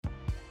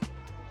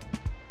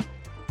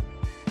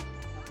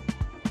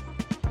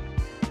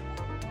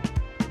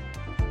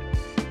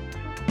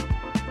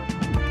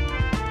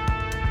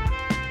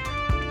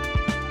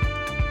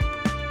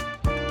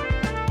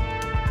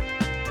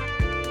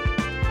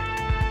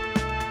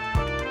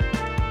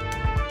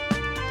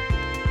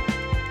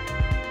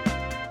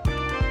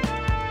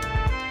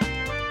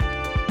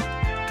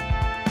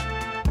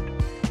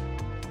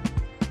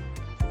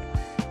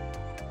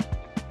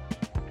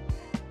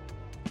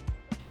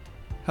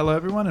Hello,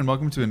 everyone, and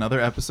welcome to another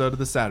episode of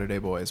the Saturday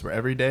Boys, where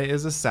every day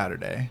is a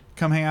Saturday.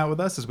 Come hang out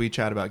with us as we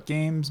chat about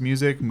games,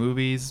 music,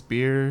 movies,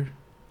 beer,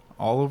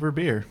 all over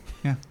beer.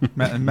 Yeah,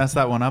 mess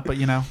that one up, but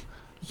you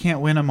can't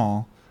win them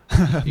all.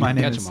 My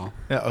name is.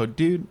 Oh,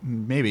 dude,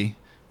 maybe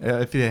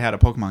if they had a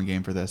Pokemon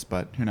game for this,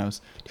 but who knows?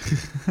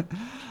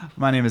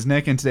 My name is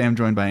Nick, and today I'm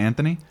joined by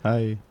Anthony.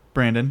 Hi.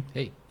 Brandon.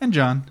 Hey. And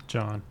John.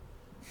 John.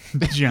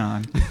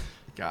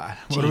 God,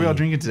 what are we all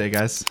drinking today,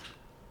 guys?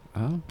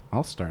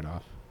 I'll start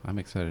off. I'm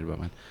excited about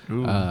mine.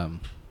 Ooh.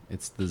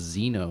 It's the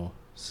Xeno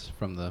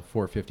from the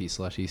 450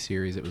 Slushy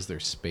series. It was their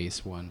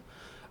space one.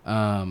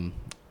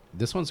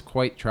 This one's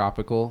quite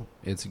tropical.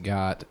 It's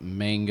got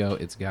mango.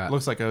 It's got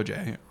Looks like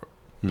OJ.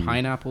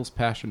 pineapples,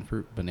 passion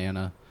fruit,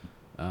 banana.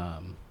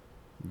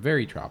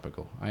 Very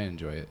tropical. I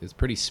enjoy it. It's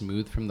pretty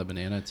smooth from the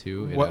banana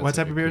too. What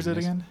type of beer is it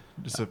again?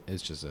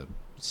 It's just a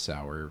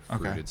sour,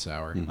 fruited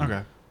sour. Mm-hmm.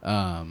 Okay.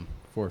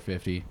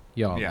 450.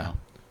 Y'all know.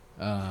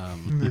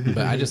 But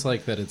I just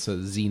like that it's a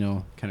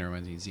Xeno. Kind of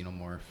reminds me of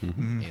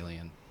Xenomorph,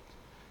 Alien.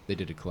 They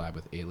did a collab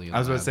with Alien. I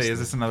was about to say, is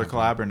this another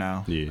collab or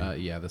no? Yeah.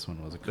 Yeah, this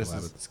one was a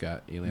collab. It's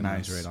got Alien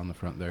nice. eyes right on the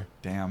front there.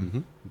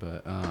 Damn.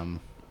 But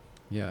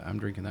yeah, I'm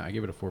drinking that. I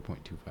gave it a 4.25.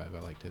 I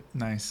liked it.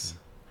 Nice.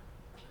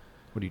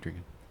 What are you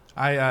drinking?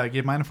 I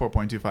gave mine a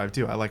 4.25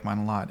 too. I like mine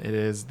a lot. It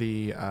is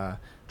the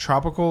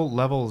Tropic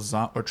Level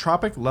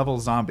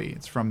Zombie.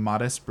 It's from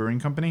Modest Brewing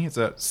Company. It's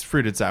a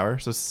fruited sour,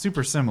 so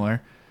super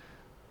similar.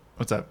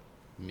 What's up?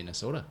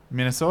 Minnesota.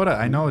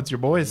 I know, it's your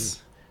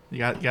boys. You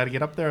got to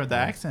get up there with the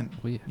accent.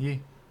 Oh, Yeah.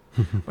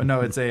 But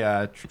no, it's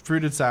a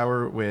fruited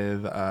sour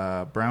with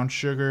brown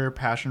sugar,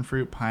 passion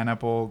fruit,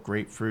 pineapple,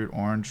 grapefruit,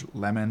 orange,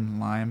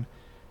 lemon, lime,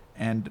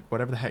 and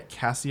whatever the heck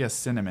cassia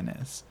cinnamon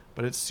is.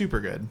 But it's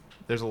super good.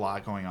 There's a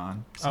lot going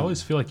on. I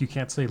always feel like you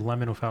can't say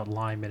lemon without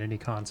lime in any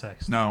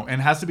context. No, and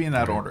it has to be in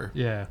that order.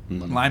 Yeah.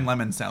 Lime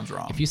lemon sounds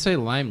wrong. If you say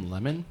lime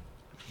lemon,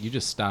 you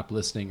just stop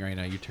listening right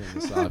now. You turn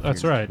this off.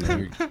 That's right.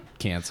 You're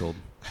canceled.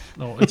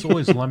 No, it's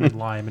always lemon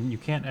lime, and you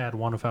can't add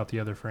one without the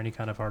other for any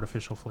kind of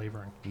artificial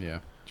flavoring. Yeah.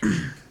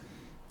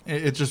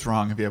 It's just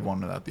wrong if you have one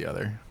without the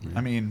other.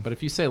 I mean, But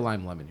if you say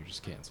lime lemon, you're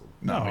just canceled.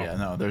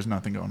 no, there's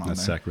nothing going on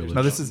That's there. sacrilege.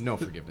 No, this is No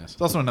forgiveness.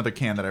 It's also another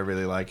can that I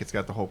really like. It's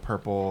got the whole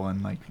purple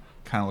and like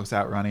kind of looks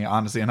outrunny.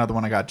 Honestly, another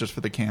one I got just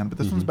for the can, but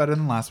this one's better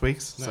than last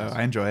week's, so Nice.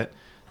 I enjoy it.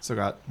 Still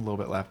got a little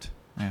bit left.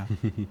 Yeah,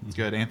 it's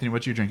good. Anthony,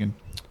 what you drinking?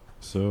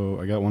 So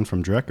I got one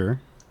from Drecker,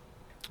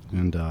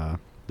 and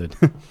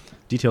the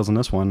details on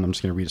this one, I'm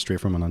just going to read it straight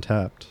from an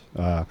Untapped.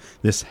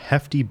 This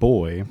hefty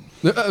boy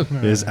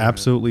is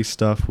absolutely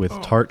stuffed with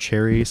tart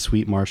cherry,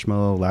 sweet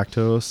marshmallow,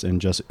 lactose, and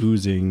just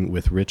oozing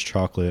with rich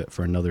chocolate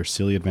for another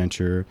silly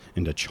adventure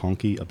into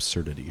chonky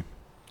absurdity.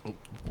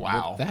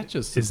 Wow, That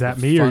just Is that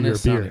me or your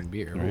funnest beer? sounding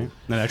beer? Right?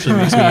 That actually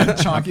makes me...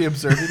 chonky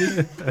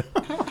absurdity.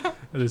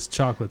 It is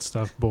chocolate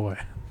stuff, boy.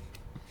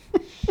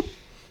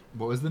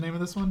 What was the name of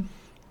this one?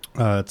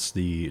 It's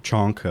the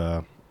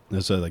chonk.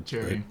 There's a like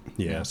Cherry.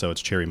 Yeah, so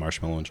it's cherry,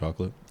 marshmallow, and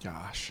chocolate.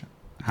 Gosh,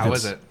 how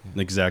is it?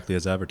 Exactly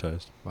as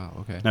advertised. Wow.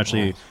 Okay.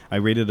 Actually, I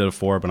rated it a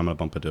 4, but I'm going to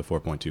bump it to a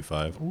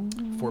 4.25.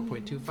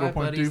 4.25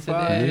 buddies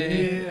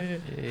today.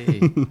 Hey.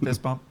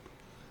 Fist bump.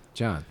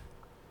 John,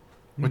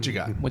 What you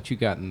got? what you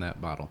got in that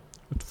bottle?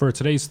 For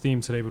today's theme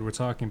today, what we're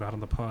talking about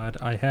on the pod,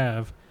 I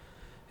have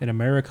an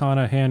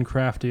Americana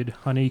handcrafted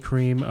honey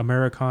cream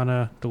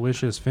Americana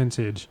delicious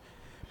vintage.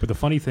 But the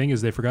funny thing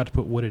is they forgot to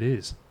put what it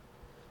is.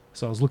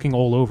 So I was looking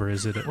all over.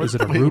 Is it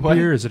a root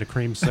beer? Is it a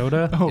cream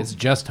soda? It's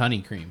just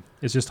honey cream.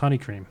 It's just honey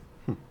cream.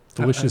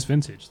 Delicious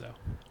vintage, though.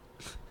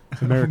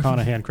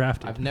 Americana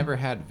handcrafted. I've never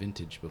had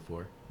vintage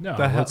before. No,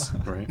 The hell? let's,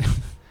 Right.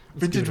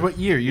 Vintage give it what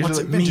year? Usually What's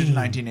it vintage mean?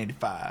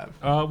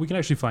 1985. we can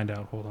actually find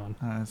out. Hold on.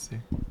 Let's see.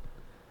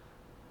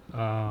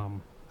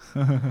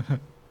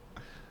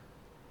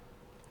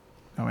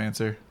 No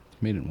answer.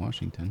 It's made in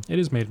Washington. It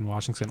is made in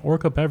Washington.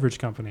 Orca Beverage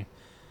Company.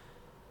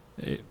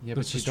 Yeah, let's but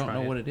you just don't try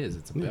know it. what it is.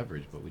 It's a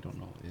beverage, but we don't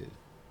know.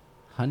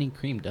 Honey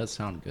cream does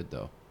sound good,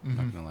 though. I'm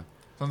not gonna lie.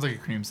 Sounds like a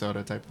cream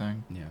soda type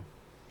thing. Yeah.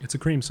 It's a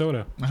cream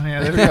soda. Oh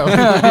yeah, there we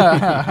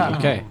go.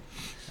 Okay.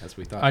 As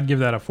we thought. I'd give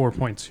that a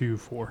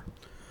 4.24.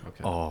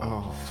 Okay.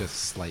 Oh. Just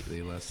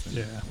slightly less than.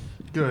 Yeah.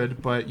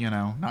 Good, but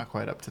not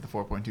quite up to the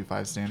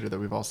 4.25 standard that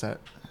we've all set.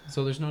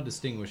 So there's no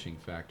distinguishing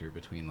factor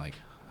between like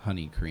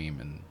honey cream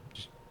and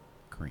just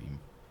cream.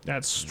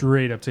 That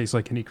straight up tastes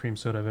like any cream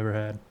soda I've ever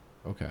had.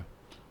 Okay.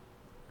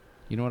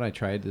 You know what I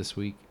tried this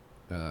week?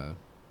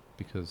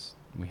 Because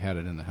we had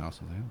it in the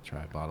house. I was like, I'll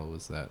try a bottle.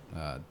 Was that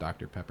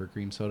Dr. Pepper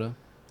cream soda?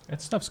 That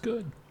stuff's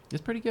good.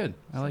 It's pretty good.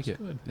 I like it.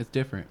 Good. It's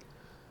different.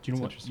 Do you know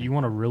It's what? interesting. You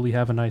want to really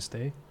have a nice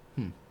day?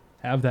 Hmm.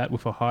 Have that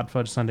with a hot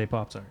fudge sundae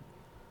Pop-Tart.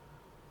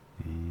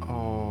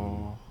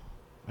 Oh.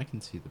 I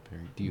can see the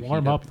pairing. Do you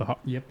Warm heat up the hot.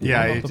 Yep.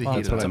 Yeah, warm up you the heat Pop-Tart.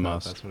 it That's what It's I a thought.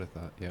 must. That's what I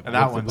thought. Yeah. And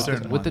that With one, the,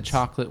 certain with the ones.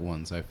 chocolate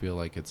ones, I feel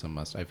like it's a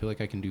must. I feel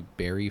like I can do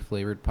berry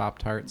flavored Pop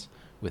Tarts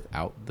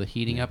without the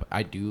heating up.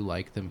 I do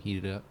like them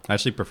heated up. I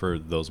actually prefer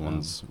those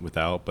ones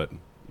without, but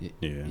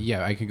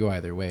Yeah, I could go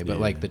either way, but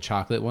like the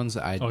chocolate ones,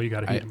 you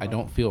gotta heat them I up.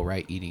 don't feel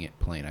right eating it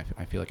plain.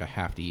 I feel like I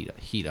have to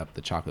heat up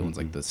the chocolate ones,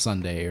 like the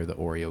sundae or the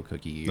Oreo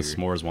cookie. The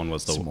s'mores one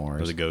was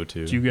the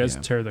go-to. Do you guys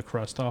tear the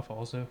crust off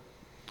also?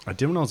 I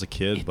did when I was a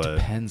kid, It but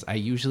depends. I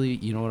usually,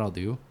 you know what I'll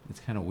do? It's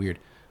kind of weird.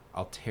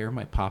 I'll tear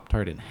my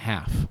Pop-Tart in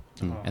half,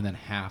 and then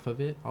half of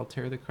it I'll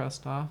tear the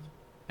crust off,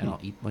 and I'll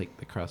eat like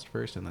the crust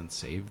first, and then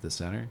save the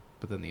center.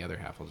 But then the other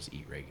half I'll just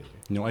eat regular.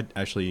 You know, I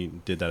actually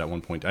did that at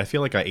one point. I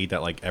feel like I ate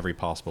that like every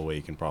possible way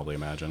you can probably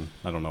imagine.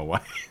 I don't know why.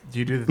 Do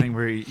you do the thing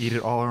where you eat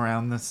it all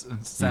around the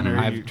center?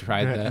 I've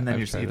tried that. And then I've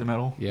you just eat tried the it.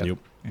 middle? Yep. Yep.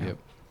 Yep.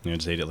 I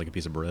just ate it like a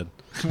piece of bread.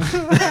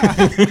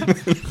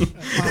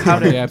 How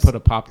did I put a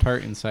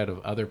Pop-Tart inside of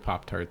other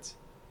Pop-Tarts?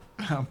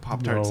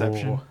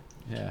 Pop-Tartception.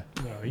 Yeah.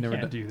 No, you Never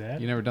can't do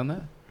that. You never done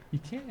that? You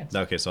can't.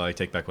 Okay, so I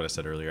take back what I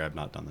said earlier. I've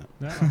not done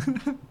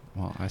that. No.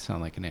 Well, I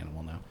sound like an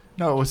animal now.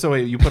 No, so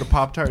wait, you put a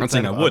Pop-Tart I'm inside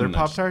saying of I other wouldn't.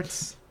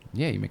 Pop-Tarts?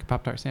 Yeah, you make a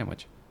Pop-Tart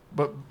sandwich.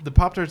 But the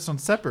Pop-Tarts don't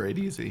separate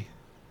easy.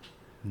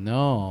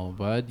 No,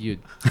 bud. You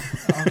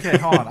Okay,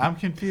 hold on. I'm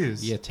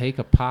confused. you take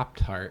a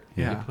Pop-Tart.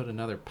 Yeah. You put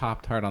another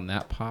Pop-Tart on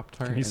that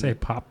Pop-Tart. Can you and say then-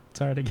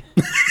 Pop-Tart again?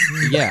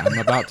 Yeah, I'm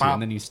about to. Pop.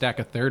 And then you stack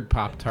a third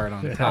Pop-Tart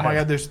on Oh top. my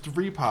god, there's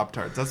 3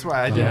 Pop-Tarts. That's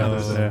why I didn't Yeah, know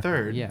there's yeah. a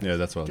third. Yeah. Yeah,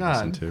 that's what I God. was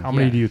listening to. How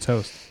many Yeah. do you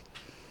toast?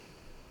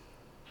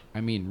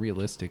 I mean,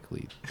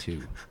 realistically,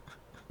 2.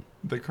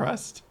 The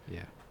crust?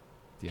 Yeah.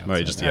 The Right,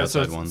 outside. just the Yeah,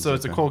 outside so ones,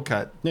 it's a okay. cold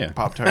cut Yeah.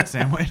 Pop-Tart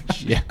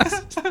sandwich. Yes.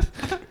 I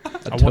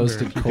A wonder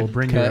toasted if you cold could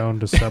bring cut. your own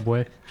to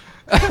Subway.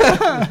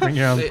 Bring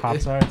your own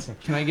Pop-Tarts.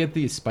 Can I get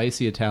the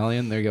spicy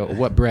Italian? There you go.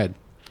 What bread?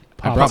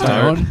 I Pop-Tart. brought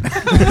my own.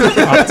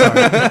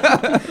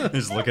 Pop-Tart.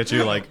 Just look at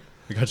you like,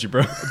 I got you,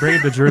 bro. Bring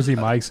it to Jersey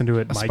Mike's and do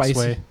it A Mike's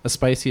way.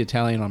 spicy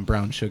Italian on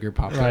brown sugar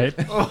Pop-Tart.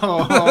 Right.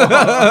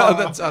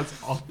 That sounds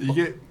awful. You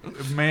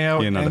get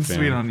mayo You're not a and fan.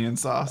 sweet onion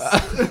sauce.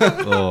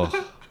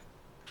 Oh.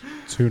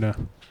 Tuna.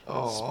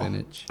 Oh.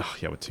 Spinach. Oh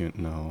yeah, with tuna.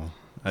 No,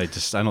 I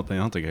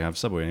don't think I have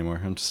Subway anymore.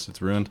 It's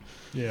ruined.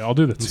 Yeah, I'll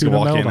do the Just tuna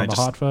walk melt in, on I the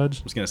just- hot fudge.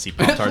 I'm just gonna see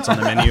Pop-Tarts on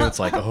the menu. It's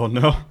like, oh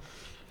no.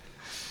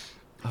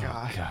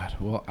 God. God.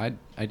 Well,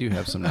 I do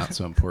have some not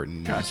so important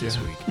news Gotcha. this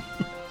week.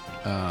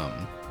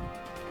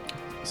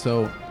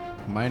 So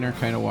mine are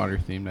kind of water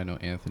themed. I know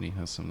Anthony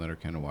has some that are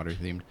kind of water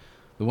themed.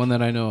 The one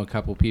that I know a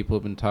couple people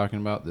have been talking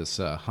about, this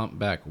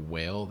humpback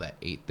whale that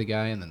ate the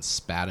guy and then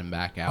spat him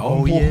back out.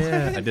 Oh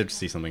yeah, I did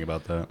see something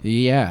about that.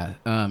 Yeah,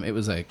 it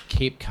was a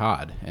Cape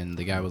Cod, and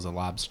the guy was a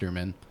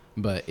lobsterman,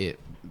 but it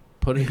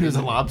put it He was a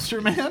in- lobster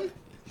man?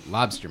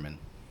 lobsterman,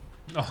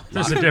 Oh,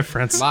 there's a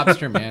difference.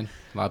 lobsterman,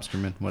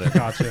 whatever.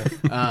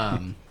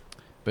 Gotcha.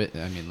 But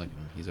I mean, look,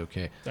 he's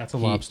okay. That's a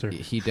lobster.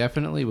 He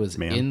definitely was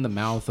Man. in the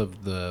mouth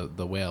of the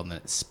whale, and then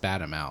it spat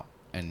him out,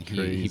 and he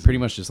Crazy. pretty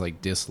much just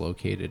like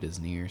dislocated his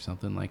knee or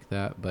something like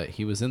that. But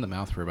he was in the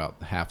mouth for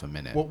about half a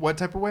minute. What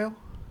type of whale?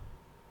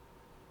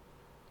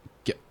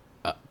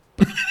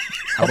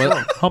 How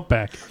about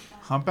Humpback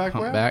Humpback.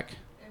 whale? humpback?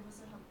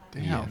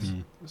 Damn. Yes.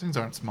 Those things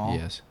aren't small.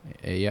 Yes.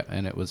 Yeah,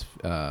 and it was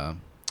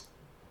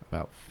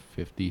about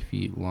 50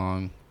 feet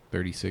long,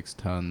 36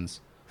 tons.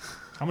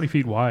 How many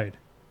feet wide?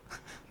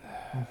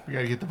 We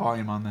gotta get the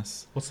volume on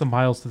this. What's the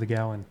miles to the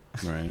gallon?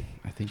 Right.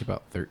 I think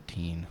about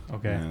 13.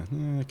 Okay.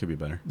 Yeah, it could be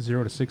better.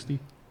 0 to 60?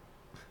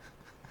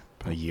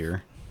 A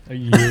year. A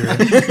year.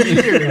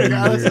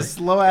 God, that's a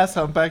slow ass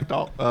humpback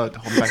dolphin.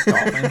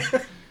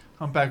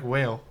 Humpback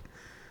whale.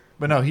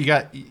 But no, he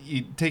got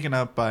taken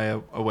up by a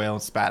whale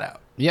and spat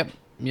out. Yep,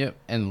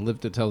 and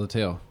lived to tell the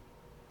tale.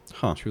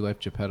 Huh. True life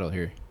Geppetto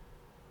here.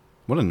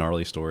 What a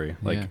gnarly story.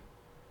 Like, Yeah.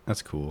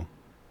 that's cool.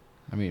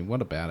 I mean,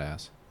 what a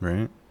badass.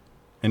 Right?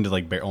 And to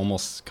like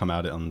almost come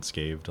out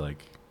unscathed,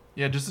 like,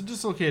 Yeah, just a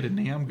dislocated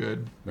knee. I'm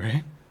good.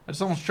 right? I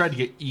just almost tried to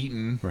get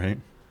eaten. Right?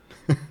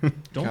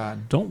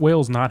 God. Don't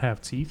whales not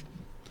have teeth?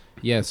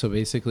 Yeah, so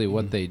basically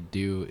what they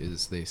do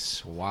is they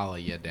swallow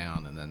you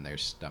down, and then their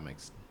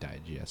stomachs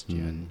digest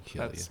you and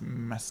kill That's you.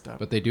 messed up.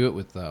 But they do it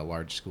with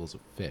large schools of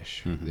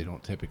fish. Mhm. They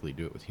don't typically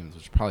do it with humans,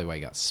 which is probably why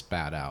he got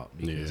spat out.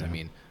 Because, Yeah. I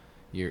mean,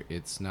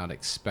 it's not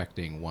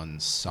expecting one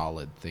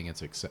solid thing.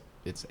 It's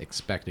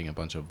expecting a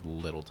bunch of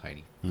little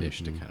tiny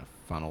fish to Mhm. kind of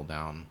funnel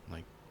down.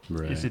 Like,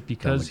 Right. Is it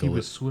because Down he the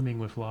was gullet. swimming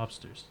with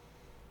lobsters?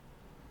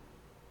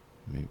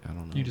 maybe, I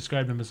don't know. You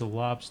described him as a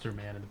lobster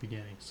man in the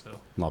beginning, so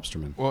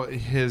Lobsterman. Well,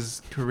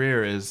 his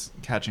career is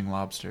catching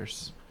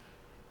lobsters.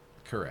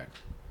 Correct.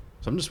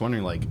 So I'm just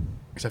wondering, like,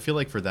 because I feel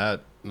like for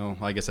that, no,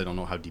 I guess I don't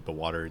know how deep a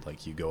water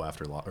like you go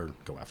after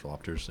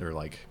lobsters or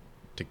like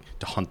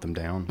to hunt them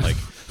down. Like,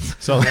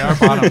 so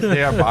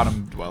They are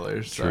bottom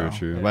dwellers. True, so.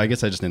 true. Yeah. But I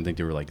guess I just didn't think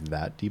they were like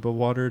that deep of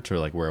water to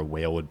like where a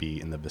whale would be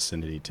in the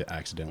vicinity to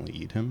accidentally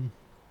eat him.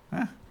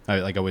 Huh.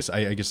 I guess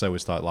I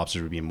always thought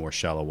lobsters would be in more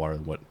shallow water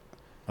than what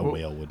a Well,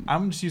 whale would.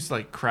 I'm just used to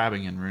like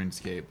crabbing in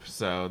RuneScape,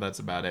 so that's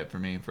about it for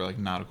me for like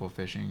nautical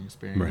fishing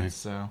experience. Right.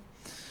 So,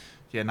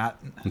 yeah, not.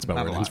 That's about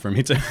not where a it ends lot. for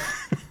me too.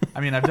 I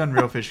mean, I've done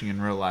real fishing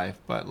in real life,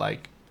 but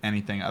like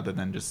anything other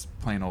than just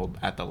plain old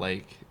at the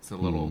lake, it's a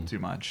little too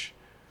much.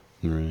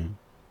 Right.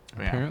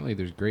 But yeah. Apparently,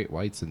 there's great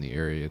whites in the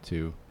area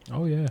too.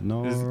 oh yeah.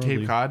 No. This is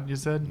Cape Cod, you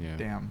said? Yeah.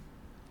 Damn.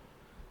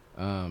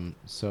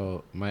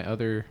 So my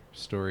other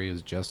story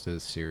is just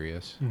as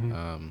serious.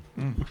 Mhm.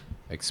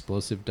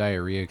 Explosive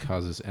diarrhea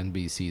causes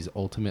NBC's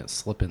ultimate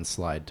slip and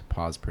slide to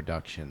pause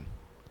production.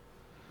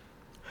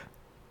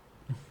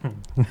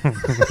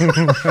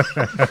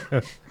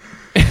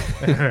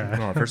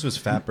 At first it was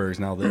Fatbergs,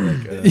 now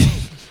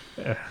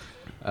they're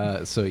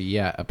like... So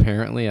yeah,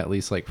 apparently at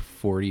least like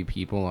 40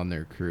 people on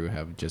their crew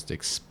have just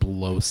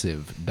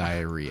explosive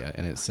diarrhea,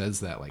 and it says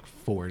that like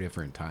 4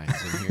 different times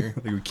in here.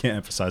 we can't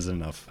emphasize it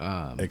enough.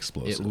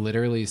 Explosive. It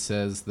literally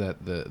says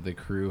that the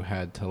crew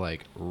had to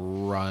like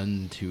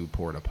run to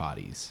porta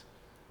potties.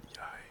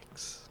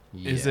 Yikes.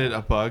 Yeah. Is it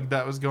a bug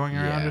that was going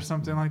around Yeah. or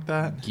something like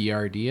that?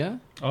 Giardia?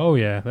 Oh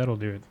yeah, that'll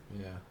do it.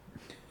 Yeah.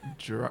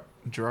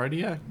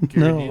 Gerardia? No.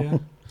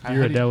 Ghirardia?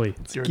 Ghirardelli.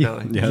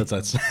 Ghirardelli. Yeah,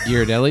 that's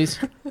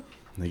Ghirardellis?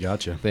 they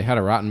got you. They had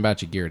a rotten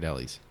batch of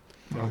Ghirardellis.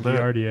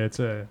 Giardia, it's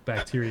a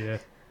bacteria.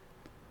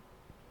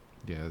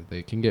 Yeah,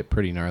 they can get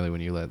pretty gnarly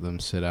when you let them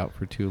sit out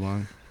for too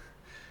long.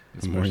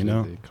 The more you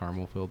know. The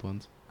caramel-filled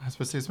ones. I was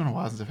supposed to say, it's been a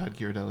while since I've had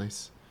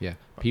Ghirardellis. Yeah.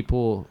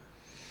 People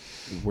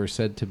were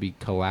said to be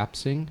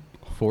collapsing,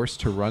 forced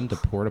to run to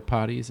porta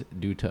potties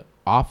due to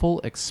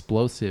awful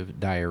explosive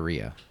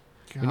diarrhea.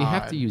 When you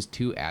have to use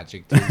 2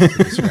 adjectives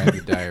to describe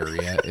your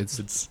diarrhea,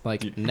 it's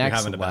like you're next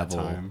having a bad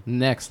level. time.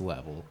 Next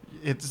level.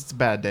 It's a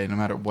bad day no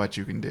matter what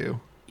you can do.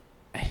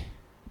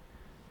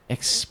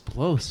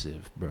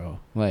 Explosive, bro.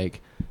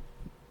 Like,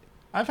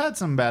 I've had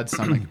some bad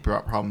stomach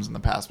problems in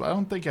the past, but I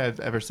don't think I've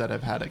ever said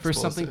I've had for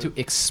explosive. something to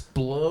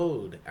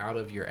explode out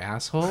of your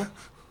asshole,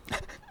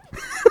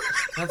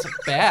 that's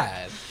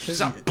bad.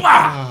 There's a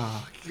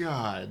Oh,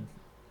 God.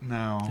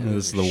 No.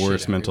 This is the Shit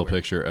worst mental everywhere.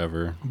 picture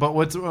ever. But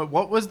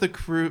what was the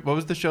crew? What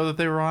was the show that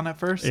they were on at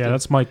first? Yeah,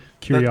 that's my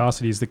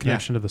curiosity is the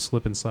connection to the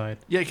slip and slide.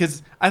 Yeah,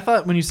 because I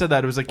thought when you said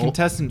that it was like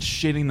contestants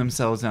shitting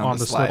themselves down On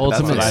the the slide. slip.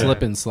 That's ultimate what I-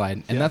 slip and slide,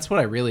 and Yeah. that's what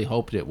I really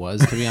hoped it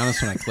was. To be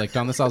honest, when I clicked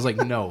on this, I was like,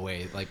 "No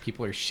way!" Like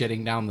people are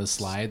shitting down the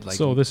slide. Like,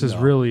 So this is no.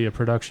 really a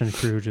production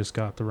crew just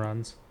got the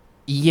runs.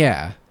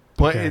 yeah.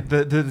 But Okay.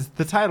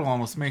 the title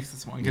almost makes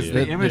this one because Yeah.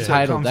 the The image that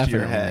title comes to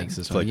your definitely head, makes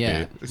this It's one. like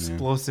Yeah,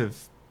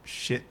 explosive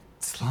shit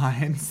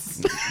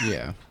slides.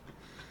 yeah.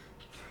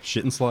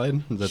 Shit and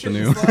slide? Is that Shit the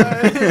new?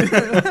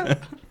 slide.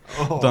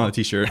 It's on a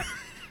t-shirt.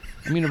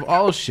 I mean, of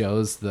all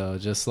shows, though,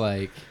 just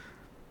like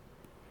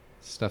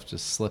stuff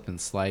just slipping,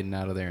 sliding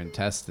out of their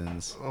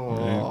intestines.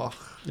 Oh,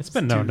 It's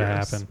been too known to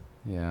gross. happen.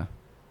 Yeah.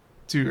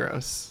 Too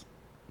gross.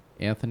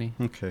 Anthony,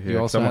 Okay. you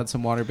also had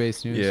some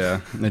water-based news. Yeah,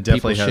 it definitely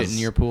People has. shit in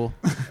your pool.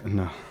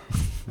 No.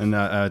 And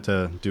I had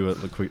to do it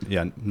quick.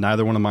 Yeah,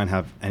 neither one of mine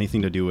have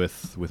anything to do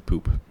with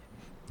poop.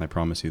 I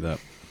promise you that.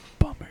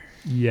 Bummer.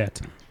 Yet.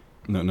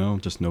 No,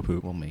 just no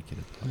poop. We'll make it.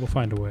 We'll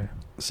find a way.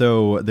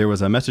 So there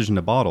was a message in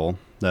a bottle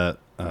that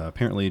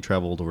apparently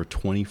traveled over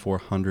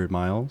 2,400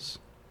 miles.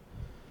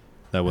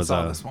 That was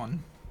I saw this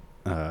one.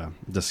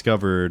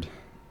 discovered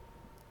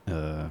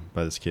by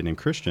this kid named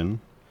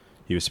Christian.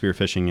 He was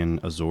spearfishing in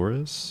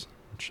Azores,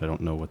 which I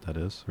don't know what that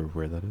is or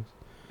where that is.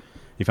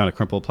 He found a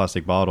crumpled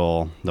plastic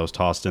bottle that was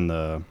tossed in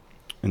the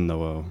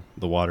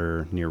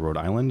water near Rhode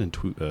Island in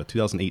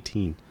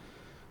 2018, and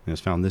it was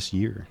found this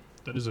year.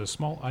 That is a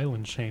small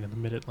island chain in the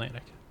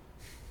mid-Atlantic.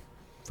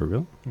 For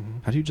real? Mm-hmm.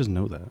 How do you just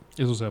know that?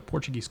 It was a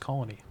Portuguese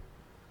colony.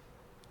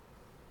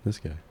 This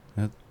guy.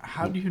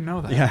 How do you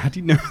know that? Yeah, how do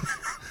you know?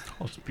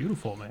 Oh, it's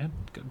beautiful, man.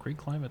 Got a great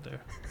climate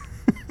there.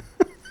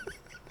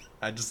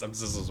 I'm just so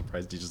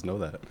surprised you just know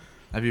that.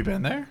 Have you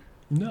been there?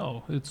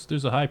 No,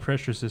 there's a high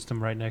pressure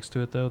system right next to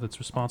it though that's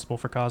responsible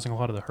for causing a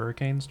lot of the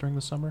hurricanes during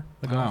the summer.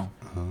 The Gulf.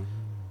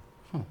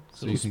 Oh.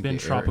 So it's been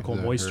tropical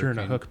moisture in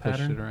a hook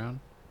pattern? It around?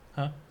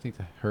 Huh? I think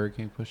the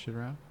hurricane pushed it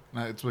around.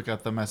 It's what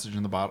got the message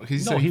in the bottle. He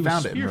No, said he was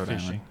found it in Rhode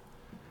spearfishing. Island.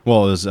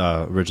 Well, it was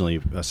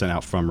originally sent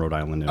out from Rhode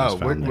Island and it was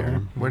found there.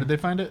 Where did they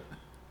find it?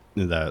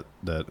 That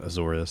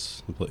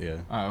Azores, yeah,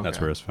 Oh, okay. that's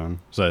where it's found.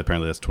 So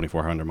apparently that's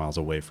 2,400 miles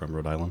away from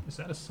Rhode Island. Is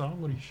that a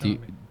song? What are you Do showing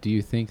you, do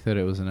you think that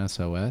it was an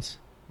SOS?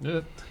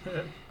 me?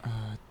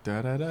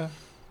 Da da da.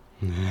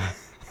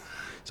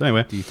 So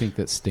anyway, Do you think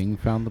that Sting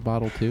found the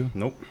bottle too?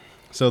 nope.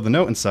 So the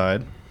note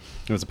inside,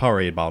 it was a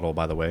Powerade bottle,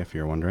 by the way, if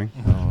you're wondering.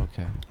 Oh,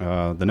 okay.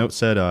 The note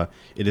said,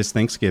 "It is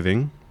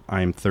Thanksgiving.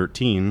 I am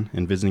 13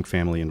 and visiting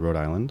family in Rhode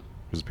Island."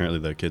 Because apparently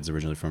the kid's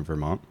originally from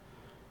Vermont,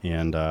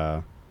 and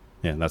yeah,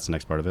 that's the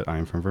next part of it. I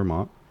am from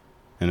Vermont,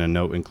 and a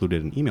note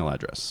included an email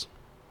address.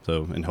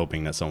 So in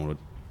hoping that someone would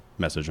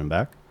message him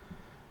back,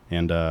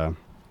 and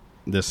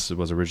this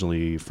was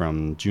originally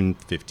from June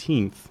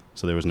 15th,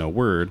 so there was no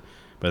word.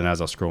 But then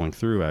as I was scrolling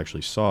through, I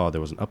actually saw there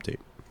was an update.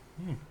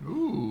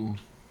 Ooh.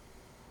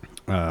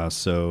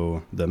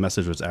 So the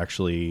message was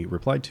actually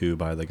replied to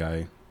by the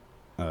guy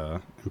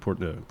in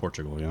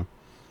Portugal,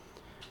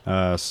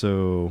 yeah.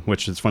 So,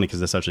 which is funny because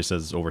this actually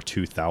says over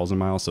 2,000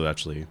 miles, so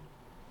actually,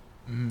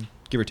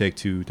 give or take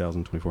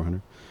 2,000,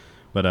 2,400.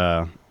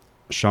 But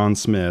Sean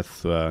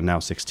Smith, now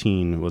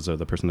 16, was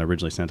the person that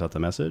originally sent out the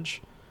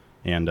message.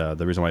 And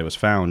the reason why it was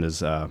found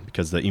is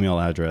because the email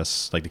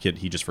address, like the kid,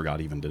 he just forgot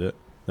he even did it.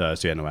 So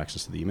he had no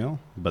access to the email.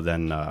 But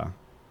then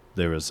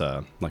there was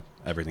like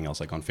everything else,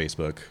 like on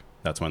Facebook,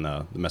 that's when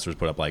the message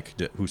put up like,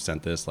 who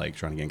sent this, like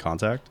trying to get in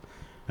contact.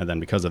 And then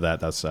because of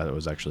that, it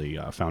was actually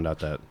found out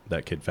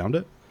that kid found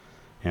it.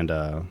 And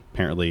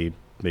apparently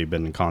they've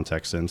been in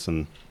contact since,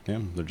 and yeah,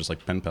 they're just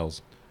like pen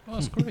pals. Oh,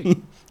 that's great.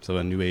 So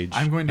a new age.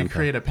 I'm going to pen pal.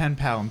 create a pen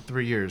pal in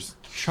 3 years.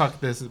 Chuck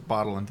this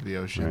bottle into the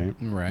ocean.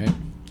 Right. Right.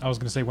 I was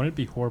gonna say, wouldn't it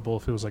be horrible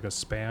if it was like a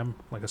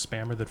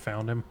spammer that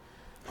found him?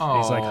 Oh,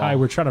 And he's like, "Hi,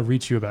 we're trying to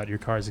reach you about your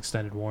car's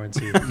extended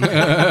warranty."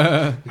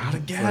 Not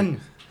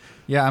again.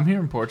 Yeah, I'm here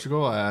in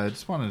Portugal. I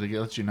just wanted to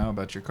let you know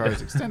about your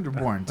car's extended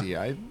warranty.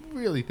 I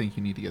really think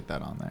you need to get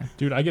that on there.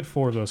 Dude, I get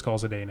 4 of those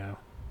calls a day now.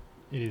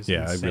 It is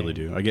Yeah, insane. I really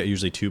do. I get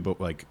usually 2,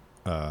 but like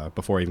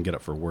before I even get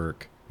up for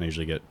work, I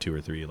usually get 2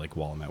 or 3 like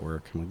while I'm at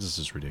work. I'm like, this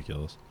is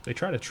ridiculous. They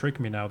try to trick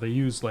me now. They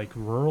use like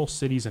rural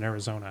cities in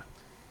Arizona.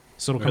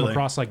 So it'll come Really?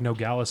 across like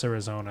Nogales,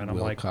 Arizona, and I'm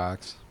like,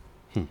 Wilcox.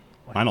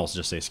 Mine also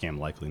just say scam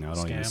likely now. I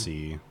don't even Scam?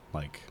 see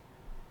like,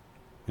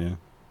 yeah.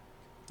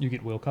 you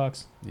get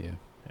Wilcox? Yeah.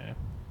 Yeah.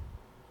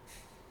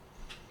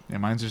 Yeah,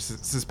 mine's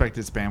just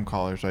suspected spam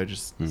caller, so I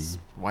just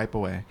wipe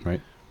away.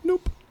 You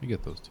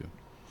get those too.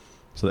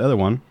 So the other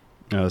one,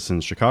 is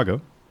in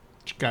Chicago.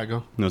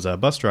 Chicago. There was a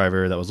bus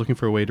driver that was looking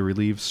for a way to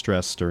relieve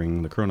stress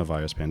during the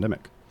coronavirus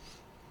pandemic.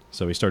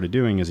 So what he started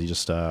doing is he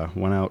just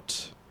went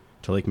out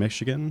to Lake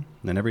Michigan,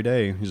 and every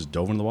day he just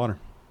dove into the water.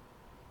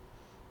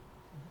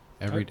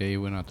 Every day he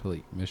went out to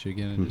Lake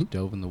Michigan and just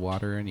dove in the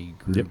water, and he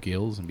grew Yep.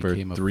 gills and For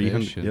became a 300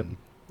 fish and yep.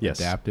 Yes,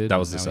 adapted. that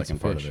was and the now he's a second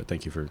part of fish. it.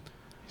 Thank you for.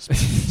 Now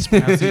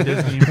see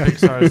Disney and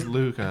Pixar's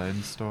Luca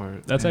in store.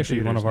 That's in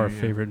actually one theaters of our near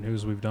you. favorite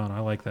news we've done. I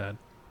like that.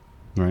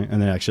 Right,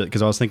 and then actually,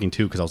 because I was thinking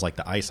too, because I was like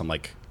the ice. I'm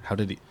like, how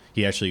did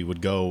he actually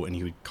would go and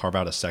he would carve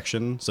out a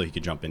section so he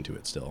could jump into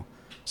it still.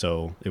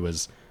 So it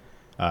was,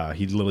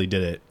 he literally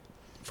did it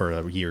for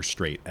a year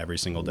straight every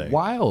single day.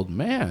 Wild,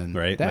 man.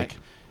 Right, That, like-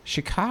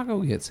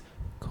 Chicago gets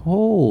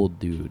cold,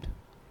 dude.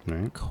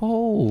 Right,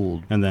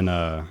 Cold. and then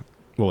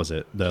what was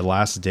it? The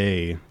last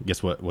day.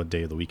 Guess what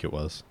day of the week it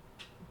was?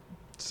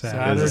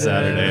 Saturday. It was a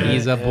Saturday.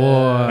 He's a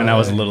boy. And that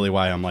was literally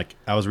why I'm like,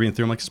 I was reading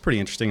through. I'm like, it's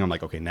pretty interesting. I'm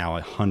like, okay, now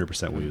I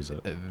 100% will use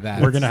it.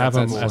 That's, We're going to have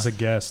him that's as a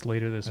guest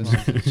later this that's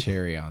month. just the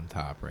cherry on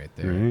top right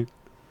there. Right.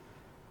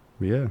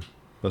 Yeah.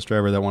 Bus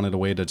driver that wanted a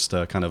way to just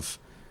kind of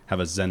have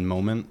a zen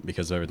moment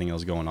because of everything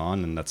else going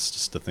on, and that's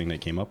just the thing they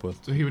came up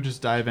with. So he would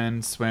just dive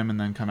in, swim, and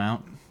then come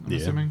out. I'm Yeah.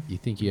 assuming You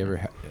think you ever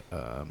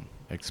had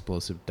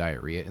explosive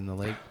diarrhea in the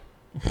lake?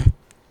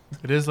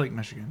 it is Lake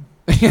Michigan.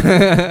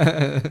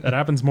 That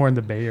happens more in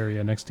the Bay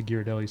Area next to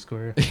Ghirardelli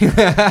Square.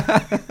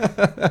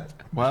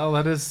 Well,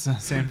 that is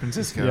San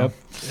Francisco.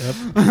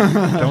 Yep.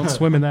 Don't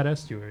swim in that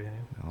estuary.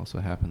 It also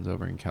happens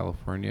over in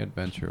California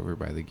Adventure over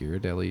by the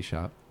Ghirardelli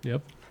shop.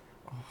 Yep.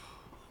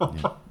 Yeah. I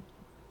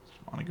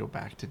want to go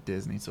back to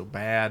Disney so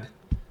bad.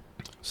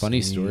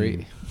 Funny Same.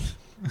 story.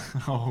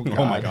 Oh, God.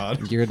 Oh my God.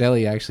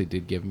 Ghirardelli actually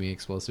did give me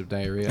explosive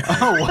diarrhea.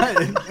 Oh,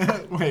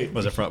 what? Wait.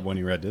 Was it from when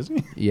you were at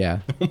Disney? Yeah.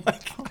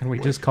 Can we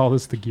just call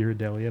this the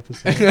Ghirardelli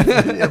episode?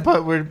 Yeah,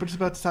 but we're just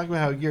about to talk about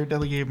how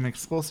Ghirardelli gave him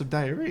explosive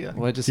diarrhea.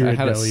 Well, I had a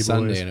Ghirardelli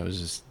Sunday boys. and it was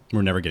just,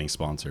 We're never getting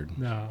sponsored.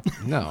 No.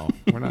 no,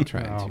 we're not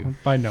trying to. No,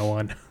 by no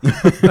one.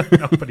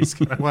 Nobody's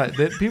gonna. What?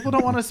 That people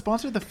don't want to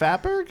sponsor the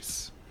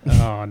Fatbergs?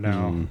 Oh no.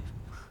 Mm.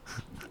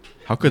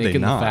 How could Nick they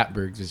and not? the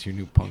Fatbergs is your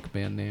new punk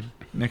band name.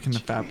 Nick and the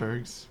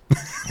Fatbergs.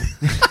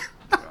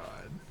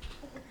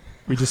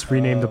 We just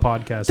renamed the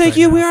podcast. Thank right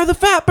you. now. We are the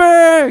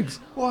Fatbergs.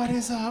 What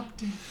is up,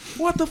 dude?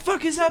 What the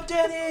fuck is up,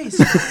 Denny's?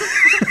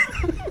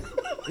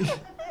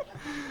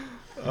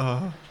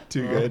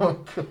 Too good.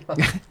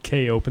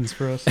 K opens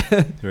for us.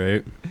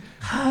 Right?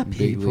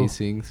 Big Lee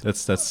sings.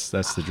 That's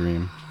the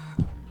dream.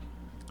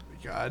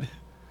 God.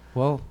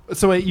 Well,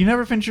 So wait, you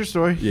never finished your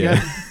story?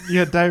 Yeah. You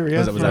had diarrhea.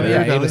 Was that from yeah, I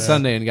ate Ghirardelli? a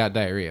Sunday and got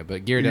diarrhea,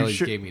 but Ghirardelli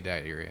sure- gave me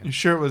diarrhea. You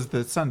sure it was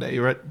the Sunday?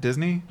 You were at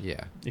Disney?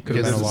 Yeah. It could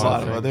have Because been a there's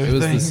lot of other It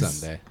was things. the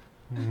Sunday.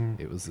 Mhm.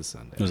 It was the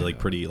Sunday. Was it like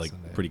No, pretty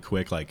Sunday. pretty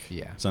quick, like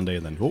Yeah. Sunday,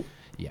 and then oh,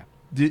 Yeah.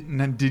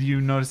 Did you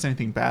notice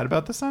anything bad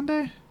about the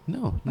Sunday?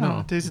 No, No, no.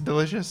 it tasted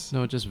delicious.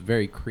 No, just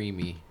very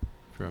creamy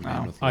for a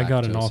man Oh. with I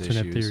got an lactose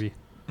alternate issues. theory.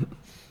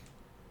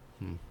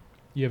 Hmm.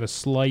 You have a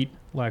slight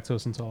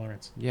lactose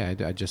intolerance. Yeah,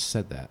 I just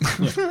said that.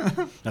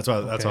 that's what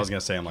I Okay. was gonna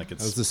say. I'm like,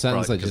 it's That was the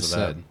sentence probably I just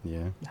because of said. that.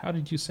 Yeah, How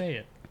did you say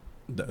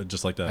it?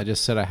 Just like that. I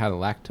just said I had a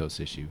lactose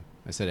issue.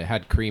 I said it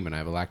had cream and I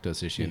have a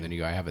lactose issue, and then you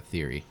go, I have a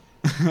theory.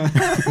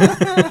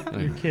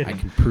 You're kidding. I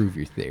can prove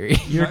your theory.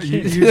 You're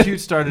You kidding. two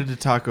started to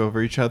talk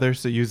over each other,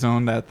 so you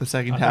zoned out the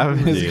second I half thought of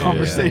we were his Yeah.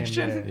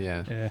 conversation.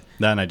 Yeah. Yeah.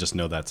 Then I just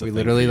know that's a We thing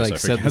literally for you, so like I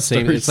said the forget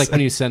same. stories. It's like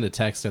when you send a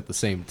text at the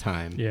same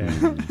time. Yeah.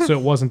 So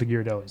it wasn't the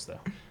Ghirardellis though.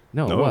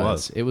 No, No, it it was.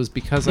 was. It was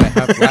because I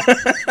have.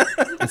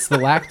 It's the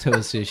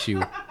lactose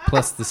issue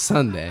plus the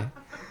Sunday.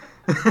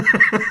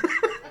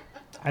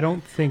 I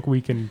don't think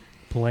we can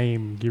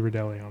blame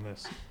Ghirardelli on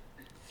this.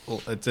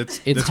 Well, it's It's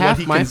that's what half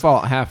he my can-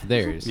 fault, half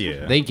theirs.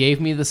 Yeah. They gave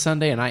me the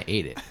Sunday and I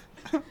ate it.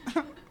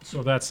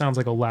 So that sounds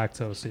like a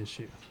lactose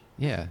issue.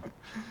 Yeah.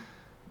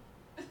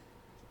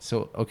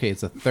 So okay,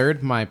 it's a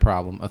third my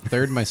problem, a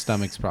third my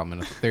stomach's problem,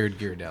 and a third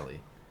Ghirardelli.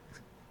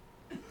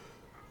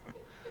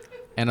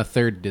 And a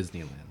third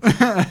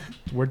Disneyland.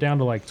 We're down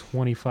to like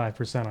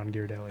 25% on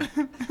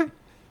Ghirardelli.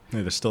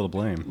 Hey, they're still to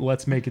blame.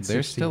 Let's make it 16.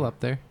 They're still up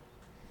there.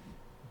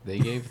 They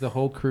gave the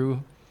whole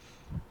crew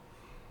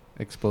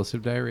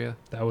explosive diarrhea.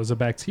 That was a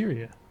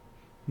bacteria,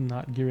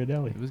 not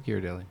Ghirardelli. It was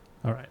Ghirardelli.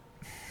 All right.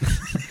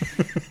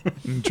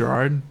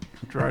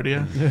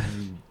 Gerardia.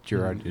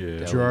 Gerard.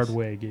 Yeah. Gerard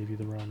Way gave you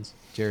the runs.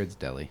 Jared's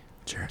Deli.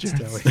 Jared's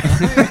Deli.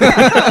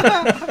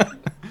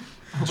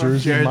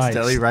 Jared's Mike's.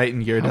 Deli right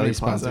in How many Ghirardelli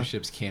Plaza.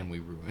 sponsorships can we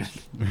ruin?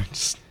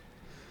 Just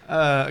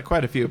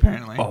Quite a few,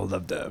 apparently. all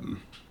of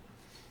them.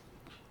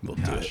 We'll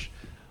do it. Gosh.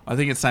 I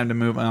think it's time to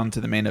move on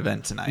to the main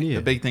event tonight. Yeah.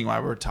 The big thing why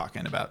we're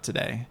talking about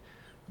today.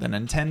 The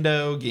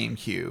Nintendo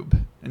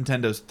Gamecube.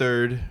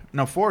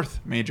 Nintendo's fourth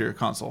major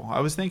console. I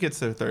always think it's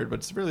their third, but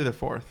it's really their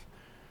fourth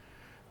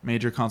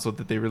major console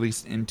that they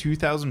released in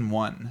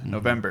 2001,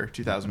 November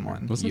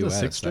 2001. Wasn't it the US,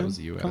 sixth that was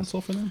the US.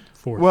 console for them?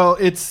 Fourth. Well,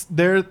 it's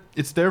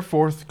their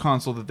fourth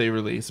console that they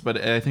released,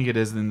 but I think it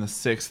is in the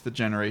sixth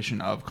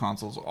generation of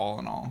consoles all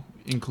in all,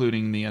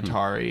 including the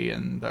Atari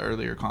and the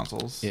earlier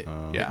consoles. It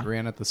yeah.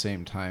 ran at the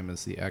same time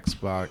as the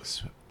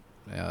Xbox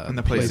And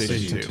the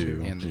PlayStation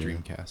 2. and the Yeah.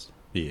 Dreamcast.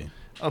 Yeah.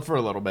 For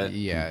a little bit.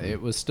 Yeah,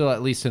 it was still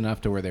at least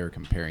enough to where they were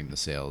comparing the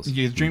sales.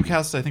 Yeah,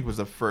 Dreamcast, I think, was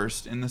the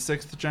first in the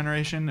sixth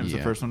generation. It was the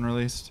Yeah. first one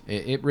released.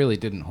 It really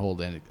didn't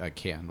hold a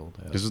candle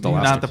to This is it. the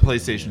last Not the one.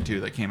 PlayStation 2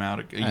 that came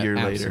out a year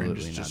later and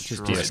absolutely not. just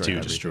Just destroyed destroyed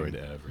it. PS2 destroyed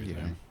Yeah.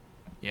 everything.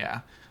 Yeah.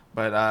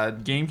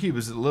 But GameCube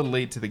was a little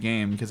late to the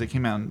game because it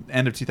came out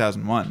end of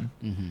 2001.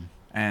 Mm-hmm.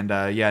 And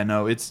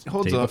it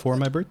holds Day up. before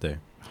my birthday.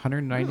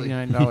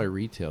 $199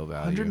 retail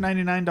value.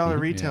 $199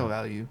 retail Yeah.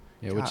 value.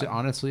 Yeah, which God.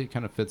 honestly it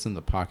kind of fits in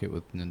the pocket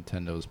with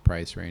Nintendo's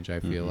price range,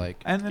 I feel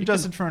like. And You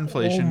adjusted can for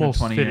inflation in almost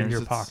 20 fit years. in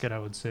your it's- pocket, I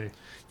would say.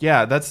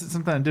 Yeah, that's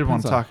something I did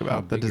want to Depends talk on how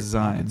about, the big your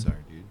design. pockets are,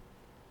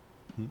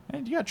 dude.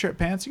 And you got trip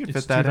pants, you could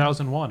It's fit that in.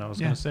 2001, I was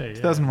going to say.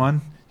 2001.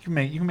 You can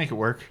make it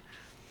work.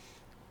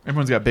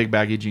 Everyone's got big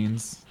baggy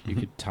jeans. You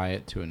could tie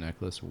it to a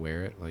necklace,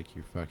 wear it like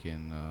your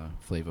fucking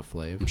Flava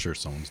Flav. I'm sure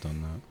someone's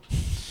done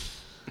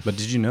that. But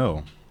did you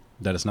know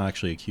that it's not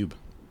actually a cube?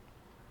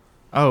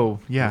 Oh,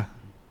 yeah.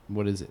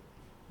 What is it?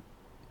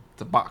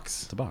 It's a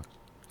box. It's a box.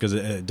 Because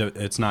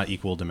it's not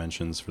equal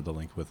dimensions for the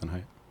length, width, and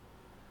height.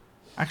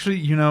 Actually,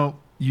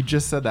 you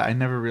just said that. I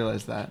never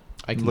realized that.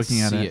 I can Looking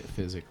see at it. it.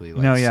 Physically,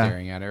 like No, yeah.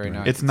 staring at it right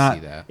now. It's I can not. see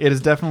that. It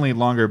is definitely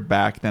longer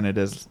back than it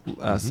is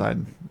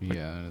side.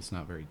 Yeah, and it's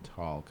not very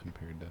tall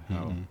compared to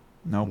how Mhm.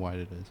 Nope. wide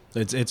it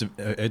is.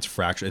 It's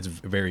fractured. It's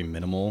very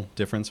minimal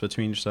difference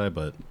between each side,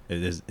 but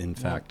it is in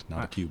fact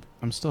not a cube.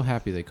 I'm still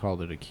happy they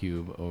called it a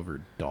cube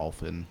over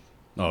Dolphin.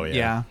 Oh yeah,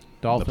 Yeah.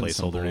 Dolphin's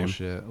some placeholder name.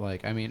 bullshit.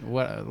 Like, I mean,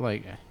 what?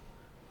 Like,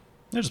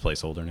 They're just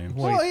placeholder names.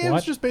 Wait, Well, it was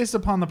what? just based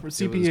upon the it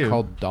CPU. was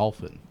called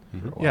Dolphin.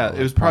 Mhm. for a while, Yeah, like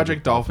it was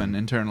Project Dolphin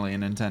internally in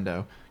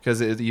Nintendo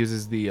because it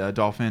uses the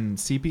Dolphin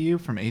CPU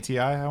from ATI.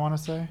 I want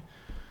to say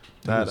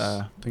that.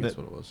 I think that's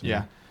what it was.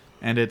 Yeah,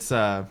 and it's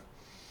it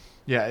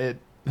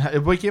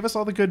gave us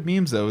all the good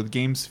memes though with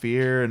Game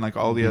Sphere and like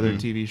all the other Mhm.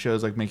 TV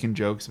shows like making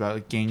jokes about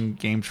like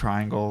game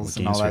triangles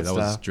and all that That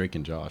was stuff. Drake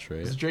and Josh,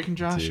 right? Was it Drake and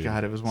Josh? Dude,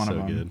 God, it was one so of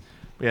them. good.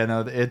 But yeah,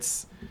 no,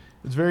 it's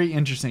very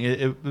interesting.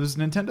 It was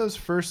Nintendo's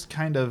first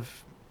kind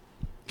of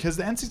because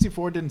the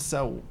N64 didn't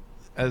sell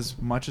as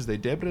much as they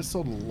did, but it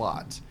sold a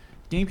lot.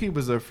 GameCube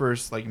was their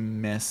first like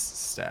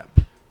misstep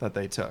that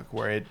they took,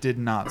 where it did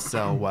not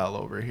sell well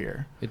over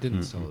here. It didn't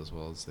Mm-mm. sell as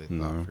well as they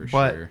No. thought for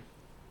But- sure.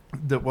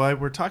 Why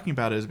we're talking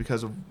about it is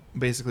because of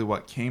basically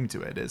what came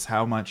to it is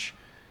how much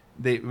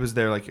it was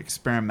their like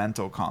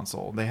experimental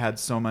console. They had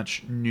so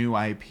much new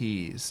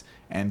IPs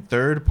and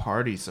third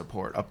party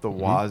support up the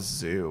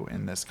wazoo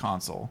in this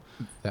console.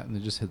 That and they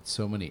just had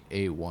so many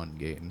A1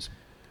 games.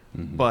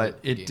 Mhm. But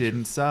it Games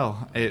didn't are-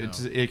 sell. I know.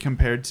 It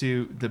compared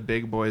to the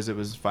big boys, it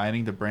was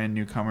fighting the brand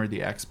newcomer, the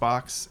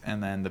Xbox,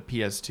 and then the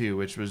PS2,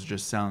 which was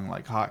just selling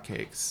like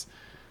hotcakes.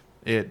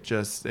 It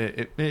just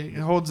it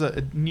holds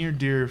a near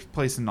dear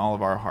place in all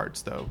of our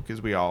hearts though, because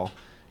we all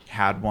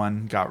had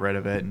one, got rid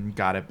of it, and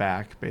got it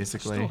back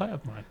basically. Still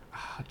have mine.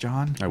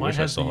 John, I Mine wish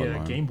I has still had the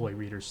mine. Game Boy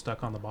reader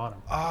stuck on the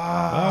bottom.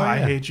 I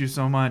yeah. hate you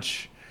so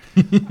much.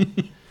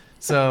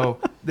 So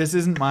this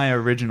isn't my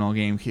original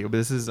GameCube.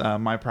 This is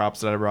my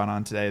props that I brought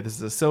on today. This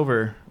is a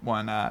silver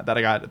one that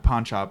I got at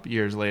Pawn Shop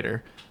years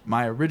later.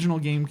 My original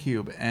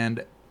GameCube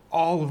and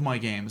all of my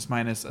games,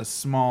 minus a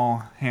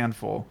small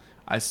handful,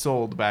 I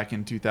sold back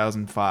in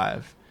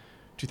 2005,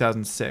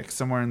 2006,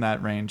 somewhere in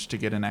that range to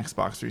get an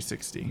Xbox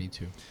 360. Me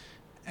too.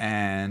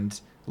 And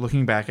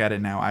looking back at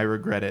it now, I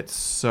regret it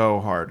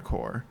so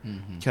hardcore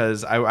Mm-hmm.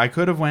 because I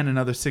could have went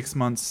another 6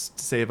 months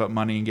to save up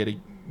money and get a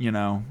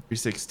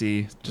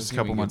 360 just a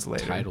couple months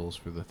later. Titles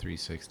for the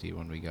 360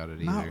 when we got it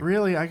either. Not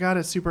really. I got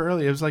it super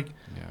early. It was like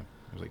Yeah,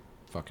 it was like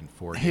fucking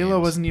 4 Halo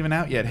games. wasn't even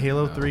out yet.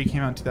 Halo No. 3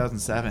 came out in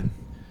 2007.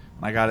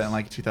 I got it in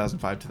like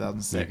 2005,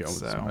 2006. Yeah,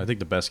 So I think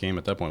the best game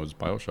at that point was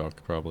BioShock,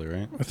 probably,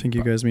 right? I think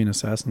you guys mean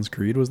Assassin's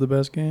Creed was the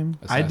best game.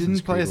 I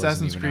didn't play wasn't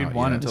Assassin's even Creed out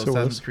 1 yet. until Yes, it was.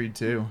 Assassin's Creed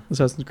 2.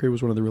 Assassin's Creed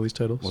was one of the release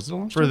titles. Was it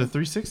launched For the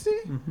 360?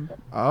 Mm-hmm.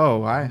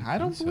 Oh, I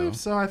don't believe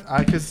so.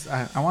 Because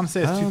I want to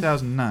say it's Oh.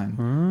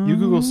 2009. You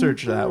Google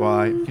search that while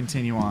I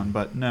continue on,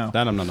 but no.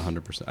 That I'm not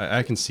 100%.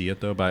 I can see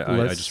it, though, but I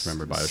Let's just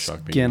remember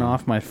BioShock being... Skin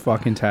off my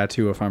fucking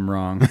tattoo if I'm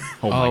wrong.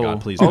 Oh, my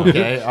God, please don't.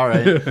 Okay, all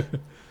right.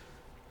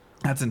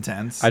 That's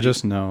intense. I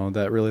just know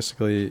that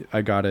realistically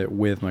I got it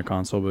with my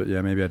console, but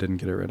yeah, maybe I didn't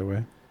get it right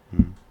away.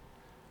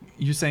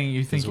 You saying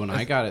you think Because when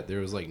I got it, there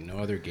was like no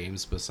other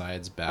games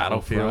besides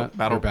Battlefield?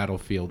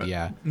 Battlefield,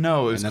 yeah.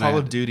 No, it was And then Call I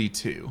of had- Duty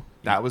 2.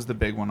 That was the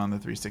big one on the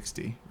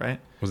 360, right?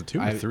 Was it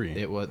 2 or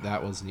 3?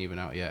 That wasn't even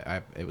out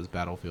yet. It was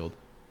Battlefield,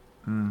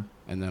 Mm.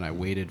 and then I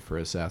waited for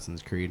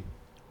Assassin's Creed.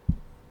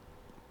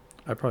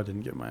 I probably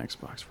didn't get my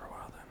Xbox for a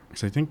while then.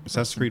 Because I think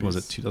Assassin's Creed was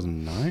it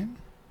 2009?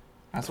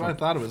 That's what I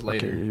thought it was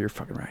later. Okay, you're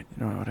fucking right.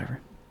 You know, whatever.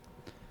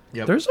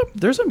 Yep.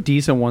 There's some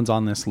decent ones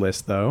on this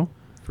list though.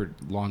 For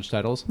launch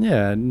titles,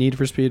 Yeah, Need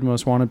for Speed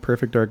Most Wanted,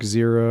 Perfect Dark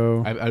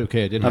Zero, I didn't have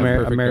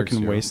Perfect Dark American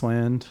Zero.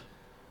 Wasteland,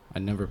 I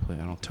never played.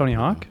 I don't. think Tony I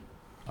Hawk.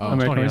 Oh,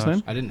 American Tony Hawk.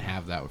 Wasteland. I didn't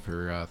have that for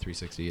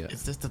 360 yet.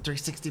 Is this the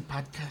 360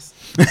 podcast?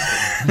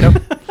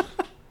 Nope.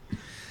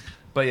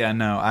 But yeah,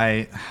 no,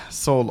 I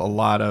sold a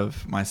lot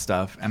of my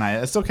stuff, and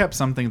I still kept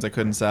some things I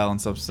couldn't sell,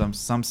 and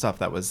some stuff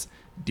that was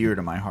dear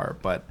to my heart.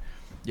 But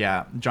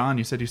yeah, John,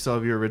 you said you still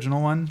have your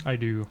original one. I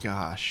do.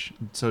 Gosh,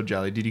 I'm so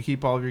jelly. Did you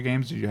keep all of your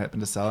games? Did you happen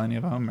to sell any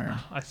of them? Or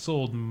I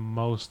sold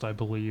most, I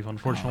believe,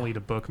 unfortunately, to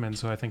Bookman,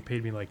 so I think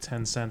paid me like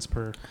 10 cents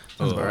per,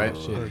 That's about right.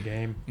 per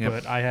game. Yep.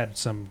 But I had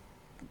some,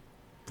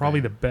 probably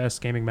the best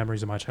gaming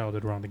memories of my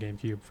childhood were on the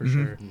GameCube, for Mhm.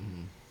 sure.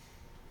 Mhm.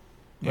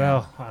 Yeah.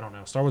 Well, I don't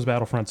know. Star Wars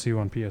Battlefront 2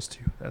 on PS2.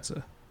 That's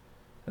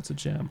a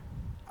gem.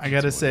 I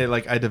gotta say,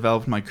 like, I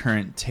developed my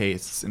current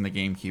tastes in the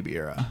GameCube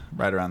era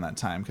right around that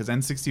time, because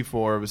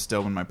N64 was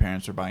still when my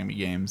parents were buying me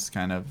games.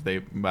 Kind of,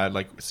 I'd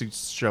like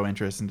show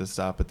interest into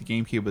stuff, but the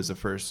GameCube was the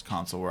first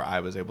console where I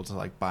was able to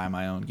like buy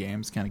my own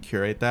games, kind of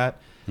curate that.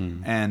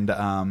 And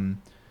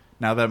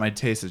now that my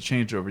taste has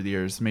changed over the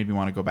years, it made me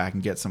want to go back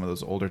and get some of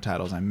those older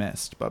titles I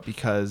missed. But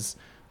because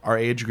our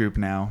age group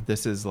now,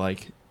 this is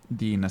like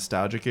the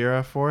nostalgic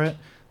era for it.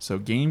 So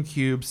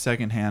GameCube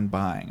secondhand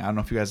buying. I don't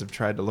know if you guys have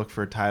tried to look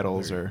for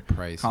titles They're or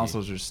pricey.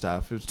 consoles or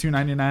stuff. It was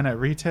 $2.99 at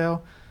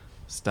retail.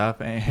 Stuff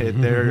they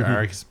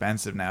are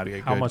expensive now to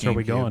get. How good much are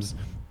we going? GameCubes.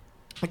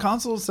 The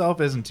console itself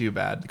isn't too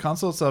bad. The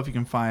console itself you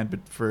can find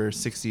for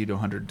 60 to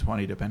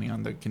 120 depending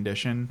on the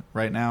condition.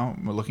 Right now,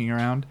 we're looking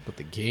around. But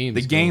the games.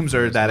 The go games for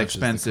are as that much as the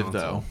expensive though.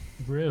 console.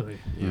 Really?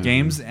 Yeah.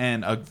 Games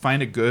and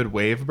find a good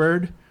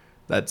Wavebird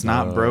that's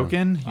not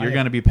broken. You're I-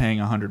 going to be paying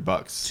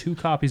 $100. 2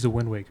 copies of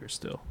Wind Waker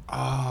still.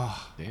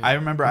 Oh, Damn. I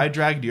remember I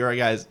dragged your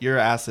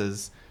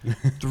asses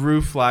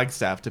through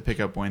Flagstaff to pick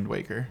up Wind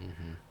Waker.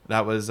 Mhm.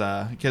 That was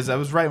because that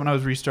was right when I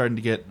was restarting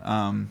to get.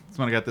 That's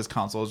when I got this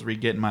console. I was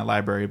getting my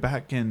library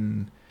back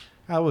in.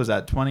 How was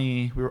that?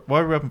 20. We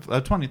were up in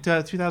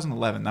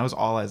 2011. That was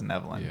all as in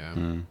Evelyn.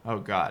 Yeah. Oh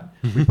God,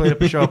 we played up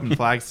a show up in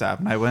Flagstaff,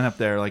 and I went up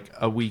there like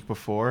a week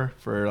before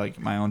for like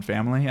my own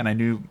family, and I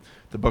knew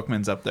the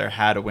Bookmans up there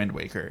had a Wind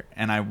Waker,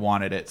 and I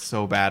wanted it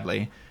so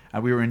badly.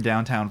 And we were in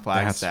downtown That's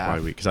Flagstaff.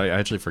 why because I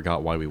actually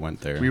forgot why we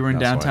went there. We were in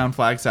That's downtown why.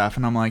 Flagstaff,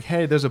 and I'm like,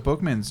 hey, there's a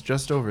Bookman's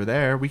just over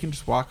there. We can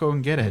just walk over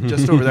and get it.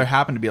 Just over there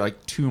happened to be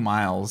like 2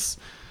 miles.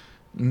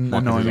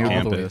 Annoying through me. the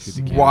all the way campus.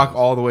 through the Walk campus.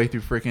 all the way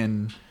through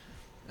freaking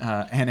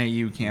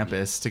NAU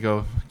campus to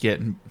go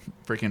get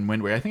freaking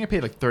Wind Waker. I think I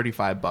paid like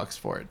 $35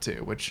 for it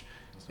too, which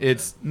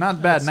it's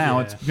not bad That's- now.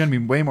 yeah. It's going to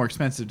be way more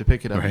expensive to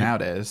pick it up Right.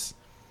 nowadays.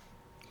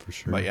 For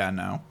sure. But yeah,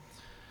 no.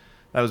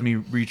 That was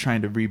me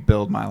trying to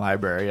rebuild my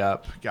library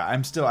up. Yeah,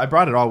 I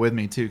brought it all with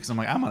me too because I'm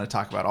like, I'm going to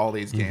talk about all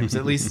these games.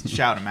 At least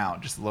shout them out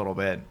just a little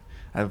bit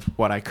of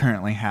what I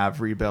currently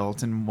have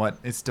rebuilt and what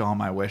is still on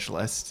my wish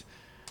list.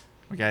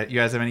 Okay, you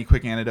guys have any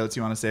quick anecdotes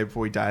you want to say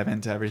before we dive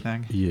into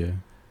everything? Yeah.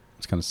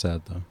 It's kind of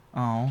sad, though.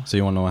 Oh, So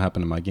you want to know what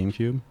happened to my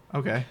GameCube?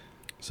 okay.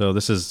 So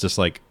this is just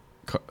like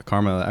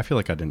karma I feel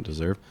like I didn't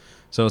deserve.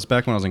 So it's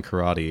back when I was in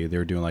karate. They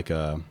were doing like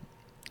a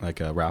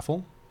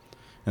raffle.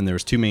 And there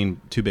was two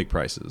big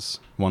prizes.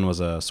 One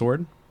was a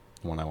sword,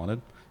 the one I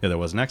wanted. The other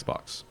was an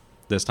Xbox.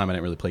 This time I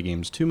didn't really play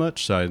games too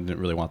much, so I didn't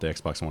really want the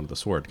Xbox. I wanted the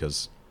sword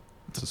because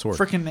it's a sword.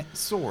 Freaking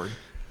sword.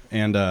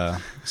 And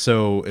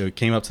so it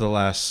came up to the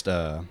last,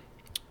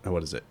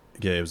 what is it?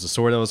 Yeah, it was the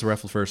sword that was the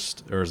raffle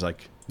first. Or it was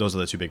like, those are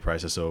the two big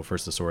prizes. So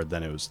first the sword,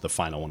 then it was the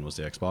final one was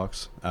the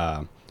Xbox.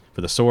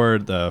 For the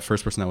sword, the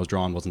first person that was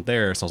drawn wasn't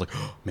there. So I was like,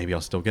 oh, maybe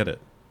I'll still get it.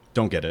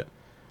 Don't get it.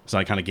 So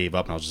I kind of gave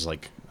up and I was just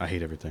like, I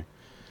hate everything.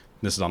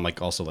 This is on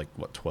like also like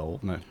what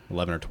 12, no,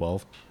 11 or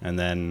 12, and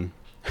then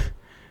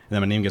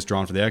my name gets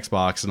drawn for the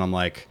Xbox, and I'm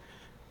like,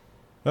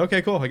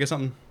 okay, cool, I get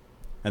something,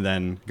 and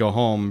then go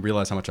home,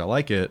 realize how much I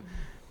like it,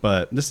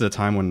 but this is a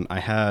time when I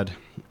had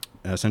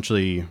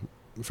essentially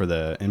for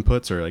the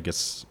inputs or I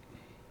guess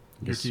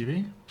Your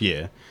TV?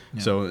 yeah. Yeah.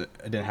 So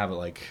I didn't have it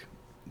like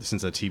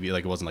since the TV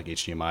like it wasn't like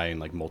HDMI and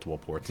like multiple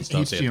ports and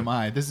stuff.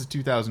 HDMI. This is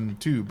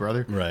 2002,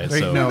 brother. Right.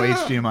 There ain't no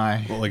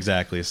HDMI. Well,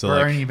 exactly. So Or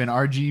like, ain't even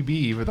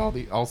RGB with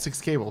all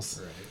 6 cables.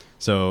 Right.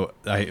 so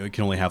I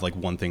can only have like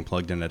one thing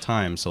plugged in at a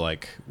time. So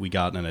like we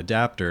got an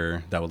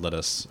adapter that would let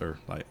us, or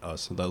like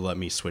us, that let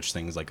me switch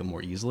things like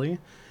more easily.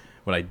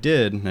 What I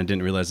did, and I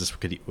didn't realize this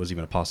was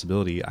even a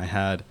possibility, I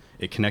had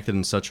it connected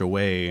in such a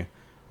way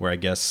where I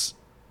guess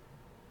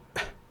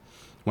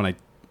when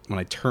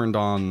I turned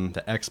on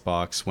the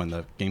Xbox when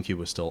the GameCube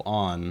was still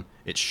on,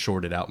 it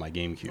shorted out my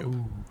GameCube.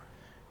 Ooh.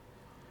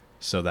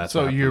 So that's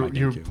So what happened to my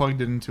you GameCube.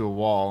 plugged it into a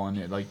wall and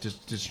it like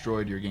just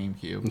destroyed your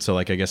GameCube. And so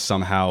like I guess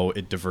somehow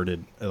it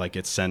diverted, like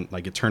it sent,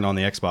 like it turned on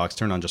the Xbox,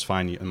 turned on just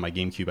fine, and my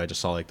GameCube I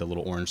just saw like the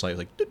little orange light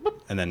like, doop, boop,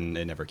 and then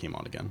it never came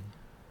on again.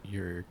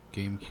 Your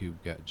GameCube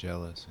got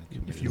jealous.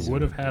 And If you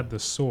would have had the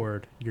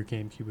sword, your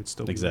GameCube would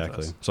still be Exactly.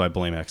 with us. So I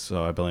blame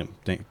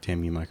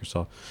damn you,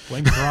 Microsoft.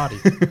 Blame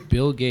karate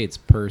Bill Gates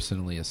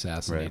personally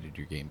assassinated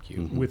your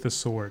GameCube Mhm. with a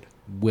sword.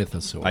 with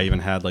a sword. I even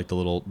had like the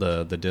little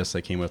the disc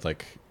that came with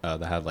like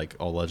that had like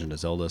all Legend of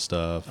Zelda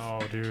stuff. Oh,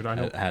 dude, I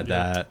know. I had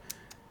yeah. that,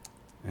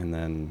 and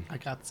then I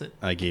got it.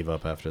 I gave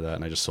up after that,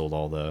 and I just sold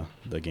all the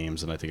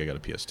games, and I think I got a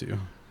PS2.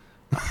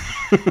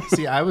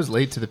 See, I was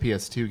late to the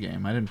PS2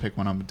 game. I didn't pick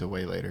one up until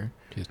way later.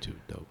 PS2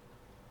 dope.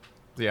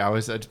 Yeah, I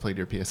just played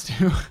your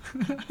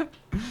PS2.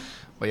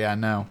 But yeah,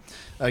 no.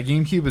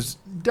 GameCube was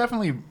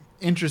definitely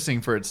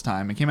interesting for its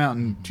time. It came out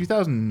in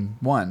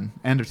 2001,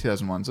 end of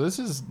 2001. So this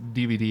is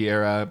DVD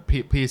era.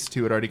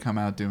 PS2 had already come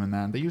out doing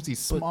that. They use these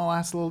small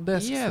ass little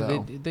discs. Yeah,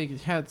 though. they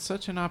had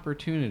such an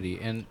opportunity.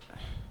 And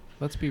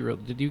let's be real.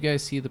 Did you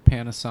guys see the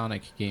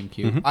Panasonic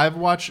GameCube? Mhm. I've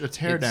watched a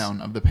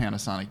teardown of the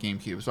Panasonic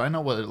GameCube, so I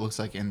know what it looks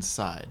like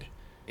inside.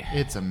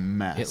 It's a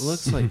mess. It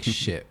looks like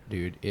shit,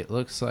 dude. It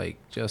looks like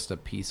just a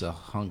piece of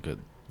hunk of...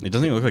 It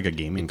doesn't even look like a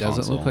gaming It doesn't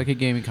console. look like a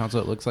gaming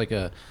console. It looks like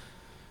a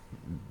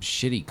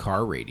shitty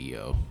car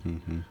radio.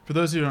 Mm-hmm. For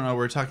those who don't know,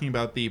 we're talking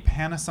about the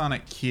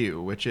Panasonic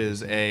Q, which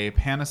is a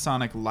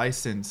Panasonic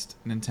licensed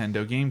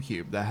Nintendo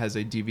GameCube that has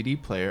a DVD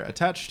player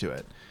attached to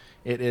it.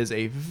 It is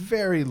a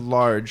very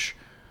large,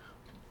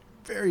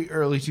 very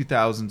early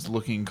 2000s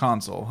looking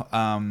console.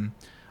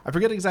 I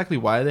forget exactly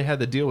why they had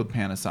the deal with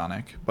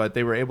Panasonic, but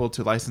they were able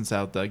to license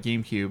out the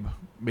GameCube,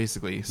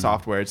 basically,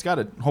 software. It's got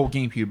a whole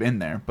GameCube in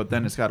there, but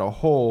then it's got a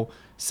whole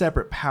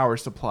separate power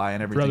supply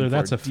and everything. Brother, for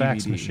that's a DVD.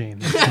 fax machine.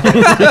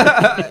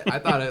 I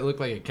thought it looked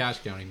like a cash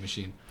counting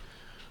machine.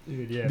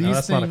 Dude, yeah, These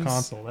that's not a things-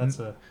 console. That's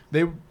a...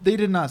 They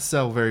did not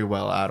sell very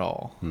well at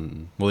all.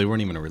 Mm-mm. Well, they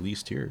weren't even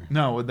released here.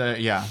 No,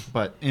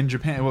 but in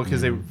Japan, well,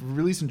 because they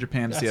released in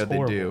Japan to see how That's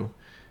they do. horrible.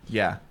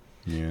 Yeah.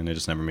 Yeah, and they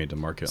just never made the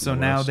market. So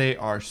now they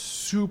are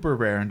super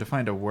rare, and to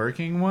find a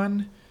working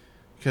one,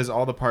 because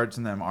all the parts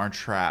in them are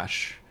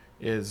trash,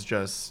 is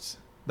just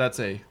that's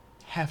a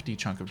hefty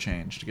chunk of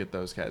change to get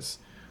those guys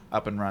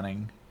up and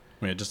running.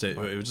 I mean, it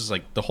was just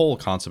like the whole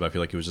concept. I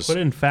feel like it was just Put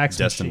it in fax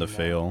destined to machine,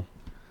 fail.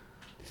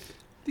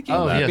 The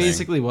Oh, GameCube yes.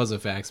 basically was a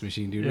fax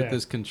machine, dude, Yeah. with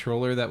this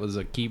controller that was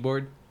a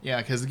keyboard. Yeah,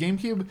 because the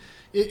GameCube,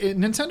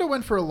 Nintendo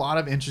went for a lot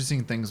of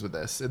interesting things with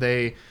this.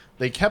 They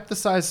kept the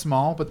size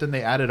small, but then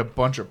they added a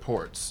bunch of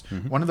ports.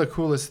 Mhm. One of the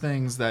coolest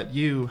things that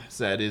you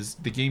said is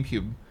the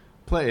GameCube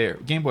player,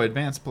 Game Boy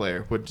Advance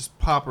player, would just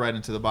pop right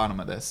into the bottom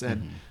of this.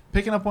 And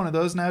picking up one of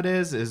those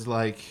nowadays is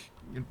like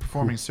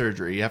performing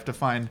surgery. You have to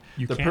find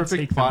You the can't take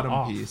perfect them bottom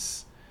off.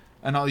 piece.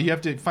 And you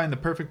have to find the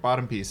perfect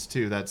bottom piece,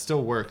 too, that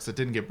still works, that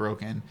didn't get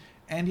broken.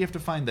 And you have to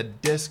find the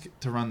disc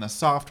to run the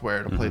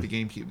software to play the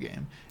GameCube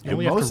game. You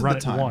only have most to run of it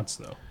the time, once,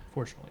 though,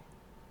 fortunately.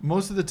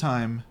 most of the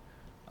time,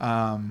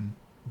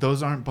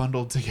 those aren't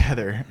bundled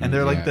together, and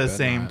they're like Yeah, the but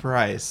same not.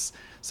 price.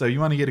 So you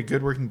want to get a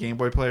good working Game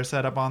Boy player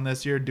set up on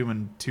this, you're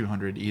doing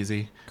 $200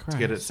 easy to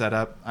get it Christ. set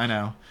up. I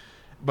know,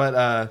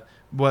 but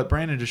what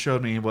Brandon just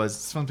showed me was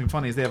something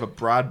funny. Is they have a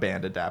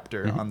broadband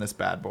adapter on this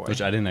bad boy.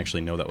 Which I didn't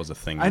actually know that was a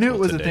thing. I knew it until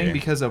was a today. thing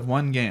because of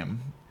one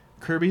game.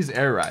 Kirby's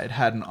Air Ride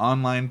had an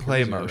online play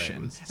Kirby's Air Ride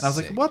motion. was And I was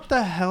like, sick. what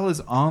the hell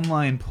is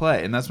online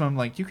play? And that's when I'm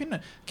like, you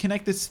can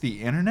connect this to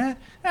the internet?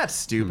 That's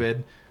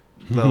stupid.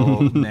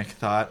 Little Nick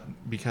thought,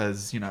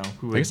 because, who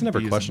I guess I would never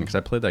be questioned using- because I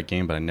played that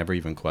game, but I never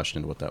even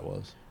questioned what that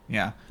was.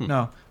 Yeah.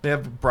 No, they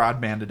have a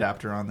broadband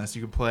adapter on this.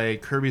 You could play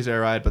Kirby's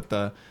Air Ride, but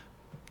the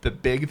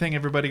big thing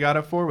everybody got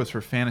it for was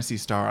for Phantasy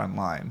Star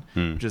Online,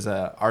 which is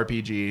a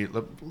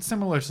RPG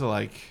similar to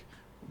like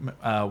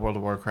World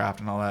of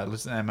Warcraft and all that.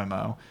 It's an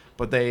MMO,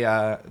 but they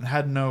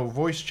had no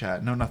voice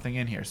chat, no nothing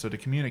in here. So to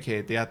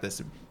communicate, they had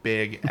this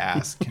big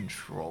ass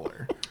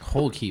controller.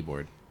 Whole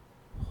keyboard.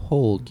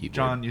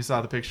 John, you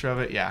saw the picture of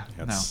it? Yeah.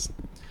 That's-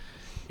 No,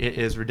 it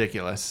is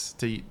ridiculous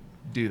to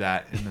do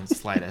that in the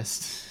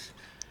slightest.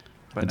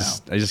 But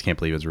I just can't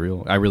believe it's real.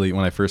 When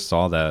I first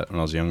saw that when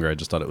I was younger, I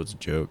just thought it was a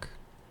joke.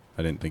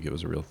 I didn't think it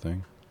was a real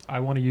thing. I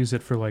want to use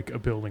it for, like, a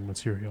building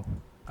material.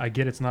 I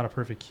get it's not a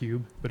perfect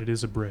cube, but it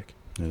is a brick.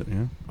 Yeah.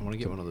 I want to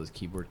get one of those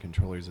keyboard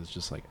controllers that's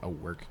just like a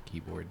work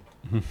keyboard.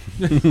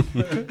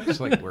 Just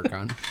like work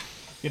on.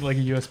 Get like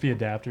a USB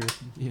adapter.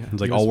 Yeah. It's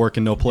like all work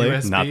and no play.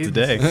 USB? Not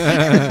today.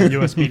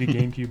 USB to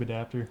GameCube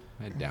adapter.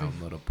 I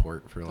download a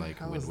port for like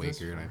hell Wind is this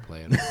Waker and I for?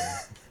 play it.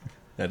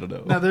 I don't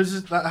know. No, there's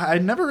just I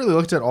never really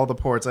looked at all the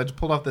ports. I just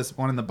pulled off this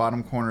one in the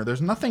bottom corner.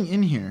 There's nothing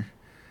in here.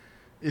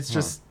 It's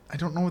just I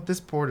don't know what this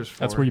port is for.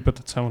 That's where you put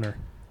the toner.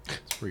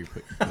 That's where you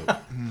put your Coke.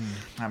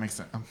 That makes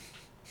sense.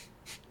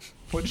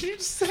 What did you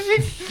just say?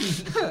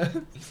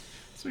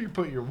 That's where you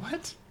put your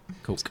what?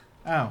 Coke.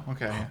 Oh,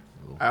 okay. Yeah.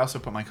 I also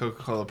put my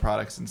Coca-Cola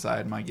products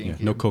inside my Yeah, GameCube.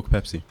 no Coke,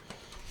 Pepsi.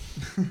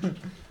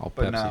 All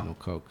But Pepsi, no. no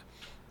Coke.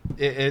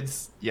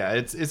 It's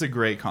a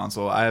great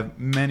console. I have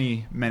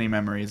many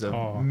memories of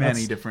Oh, many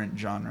that's- different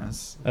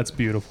genres. That's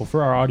beautiful.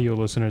 For our audio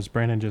listeners,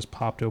 Brandon just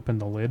popped open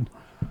the lid.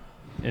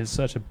 It's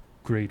such a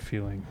great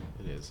feeling.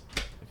 It is.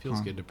 It feels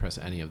Huh. good to press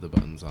any of the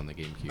buttons on the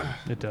GameCube.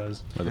 It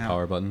does. Or the Yeah.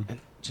 power button. And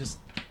just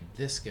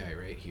this guy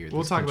right here.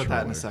 We'll this talk about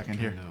that in a controller. second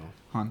here. I know.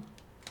 Hon.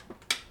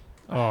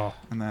 Oh,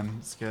 And then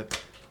let's get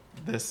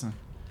this.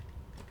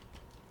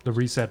 the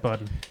reset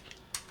button.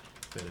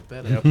 I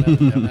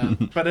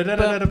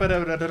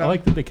I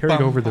like that they carried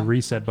over the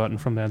reset button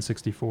from the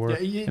N64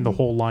 Yeah, and the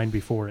whole line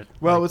before it.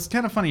 Well, it's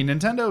kind of funny.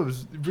 Nintendo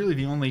was really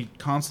the only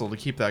console to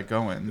keep that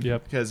going.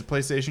 Yep. Because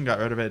PlayStation got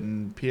rid of it,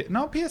 and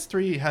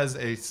PS3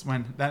 has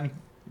when that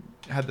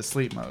had the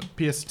sleep mode.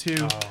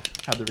 PS2 Oh,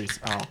 had the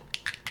reset. Oh,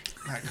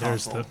 that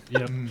there's console. the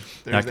yep.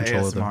 There's the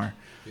controller, though. ASMR.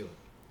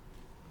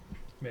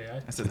 May I? I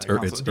said It's that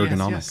console. it's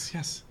ergonomic.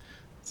 Yes.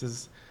 This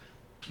is.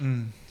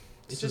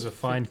 This is a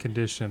fine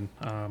condition.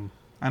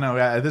 I know.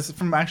 Yeah, this is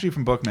from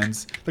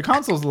Bookman's. The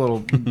console's a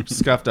little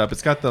scuffed up.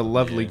 It's got the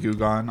lovely Yeah.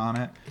 Gugon on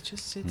it. It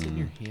just sits in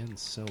your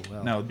hands so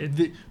well. No,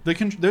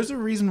 there's a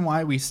reason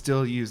why we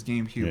still use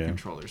GameCube Yeah.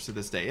 controllers to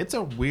this day. It's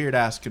a weird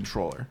ass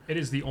controller. It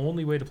is the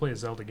only way to play a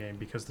Zelda game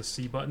because the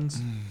C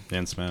buttons.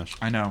 And Smash.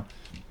 I know.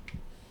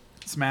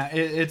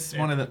 It's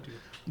one of the.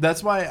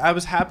 That's why I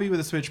was happy with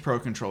the Switch Pro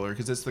controller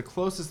because it's the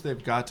closest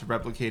they've got to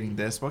replicating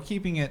this while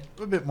keeping it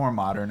a bit more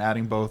modern,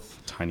 adding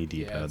both. Tiny Yeah,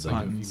 D-pads. it's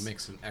like if buttons. you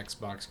mix an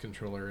Xbox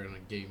controller and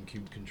a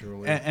GameCube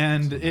controller.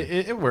 And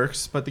it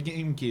works, but the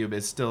GameCube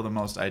is still the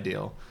most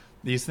ideal.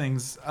 These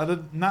things,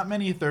 not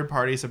many third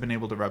parties have been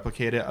able to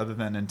replicate it other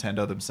than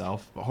Nintendo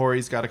themselves.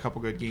 Hori's got a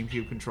couple good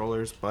GameCube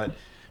controllers, but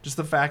just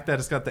the fact that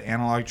it's got the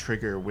analog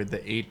trigger with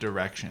the 8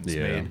 directions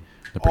Yeah. made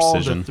The all the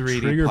precision.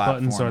 3D Trigger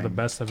buttons are platforming. the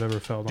best I've ever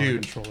felt on a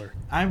Dude. controller.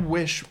 I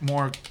wish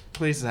more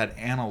places had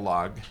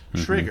analog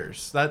Mhm.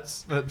 triggers.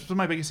 That's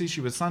my biggest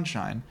issue with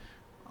Sunshine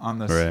on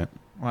this. Right.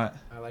 What?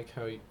 I like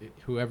how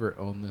whoever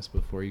owned this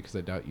before you, because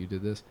I doubt you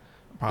did this.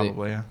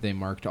 Probably. Yeah. They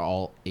marked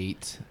all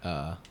 8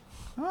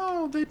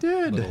 Oh, they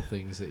did. little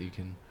things that you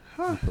can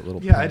Huh. put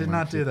little. Yeah, I pen did not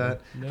marks do with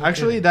that. No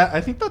Actually, kidding.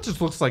 I think that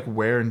just looks like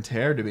wear and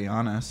tear. To be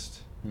honest.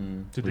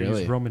 Did they Really?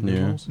 use Roman Yeah.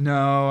 numerals?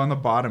 No, on the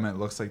bottom it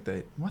looks like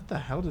they. What the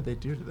hell did they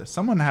do to this?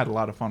 Someone had a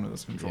lot of fun with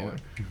this controller.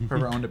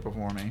 Whoever owned it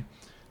before me.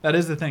 That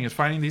is the thing. Is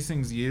finding these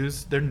things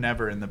used. They're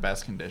never in the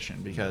best condition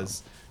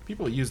because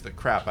people use the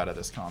crap out of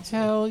this console.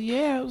 Hell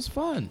yeah, it was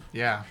fun.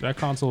 Yeah. That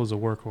console is a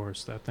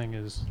workhorse. That thing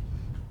is,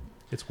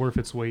 it's worth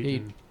its weight. Hey,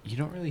 in you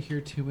don't really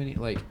hear too many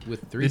like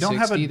with They don't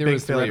have a 360. There big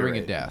was the Red failure Ring rate.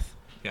 of Death.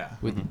 Yeah.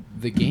 With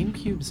the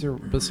GameCubes, are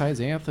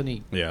besides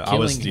Anthony, Yeah, I killing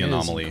was the his in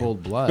anomaly.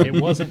 cold blood. It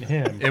wasn't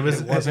him. It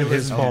was- wasn't it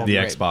was- his fault. The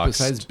Right, Xbox.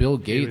 Besides Bill It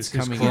was Gates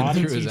his coming in karate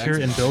through his teacher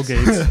and Xbox.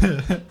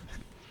 Bill Gates.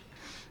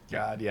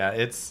 God,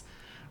 yeah.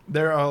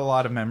 There are a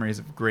lot of memories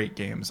of great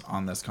games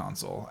on this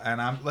console,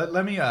 and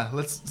let me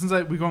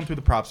we're going through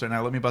the props right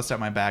now. Let me bust out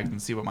my bag and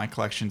see what my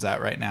collection's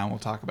at right now. We'll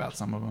talk about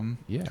some of them.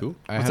 Yeah. Cool.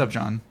 What's up,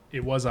 John?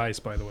 It was ice,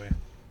 by the way.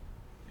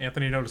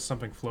 Anthony noticed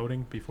something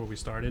floating before we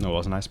started. No, it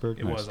was an iceberg?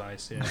 It Nice. was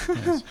ice, yeah.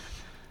 Yes.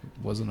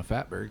 Wasn't a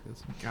fatberg.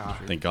 That's God. for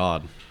sure. Thank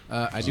God.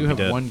 I do We have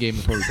did. one game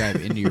before we dive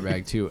into your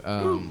bag too.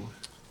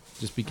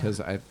 Just because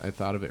I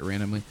thought of it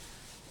randomly.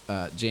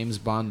 James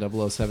Bond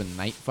 007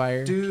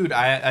 Nightfire. Dude,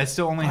 I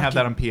still only have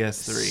that on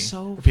PS3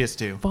 so or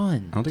PS2.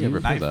 Fun. I don't think I ever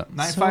dude. played that.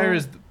 Nightfire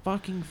is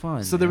fucking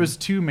fun. So there man. was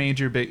 2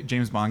 major big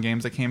James Bond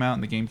games that came out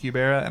in the GameCube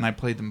era, and I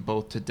played them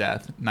both to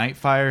death: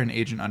 Nightfire and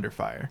Agent Under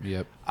Fire.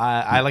 Yep.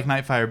 I like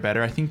Nightfire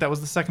better. I think that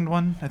was the second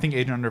one. I think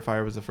Agent Under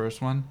Fire was the first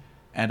one,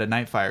 and a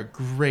Nightfire,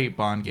 great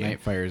Bond game.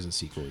 Nightfire is a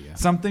sequel. Yeah.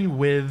 Something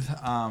with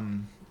a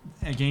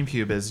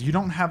GameCube is you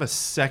don't have a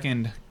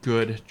second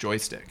good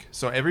joystick.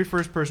 So every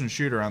first-person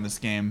shooter on this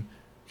game,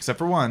 except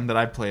for one that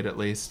I played at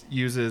least,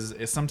 uses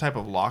some type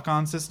of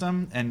lock-on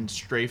system and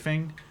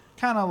strafing,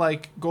 kind of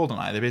like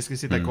GoldenEye. They basically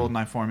see that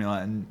GoldenEye formula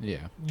and Yeah.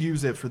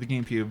 use it for the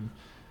GameCube.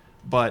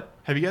 But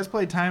have you guys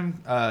played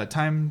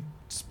Time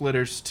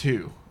Splitters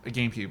 2, a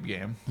GameCube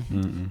game?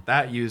 Mm-mm.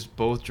 That used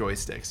both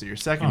joysticks. So your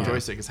second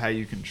joystick is how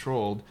you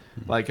controlled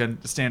like a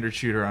standard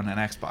shooter on an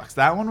Xbox.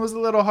 That one was a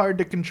little hard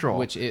to control.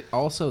 Which it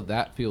also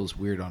that feels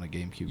weird on a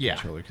GameCube Yeah.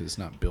 controller because it's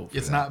not built. For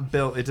It's that. not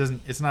built. It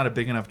doesn't. It's not a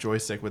big enough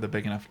joystick with a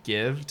big enough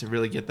give to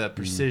really get that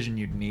precision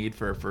you'd need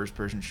for a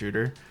first-person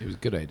shooter. It was a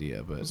good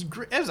idea, but It was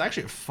great. It was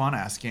actually a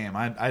fun-ass game.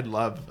 I'd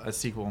love a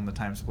sequel in the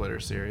Time Splitter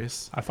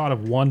series. I thought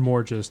of one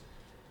more just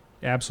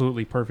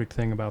absolutely perfect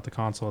thing about the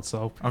console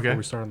itself before Okay.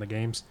 we start on the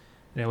games.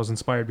 And it was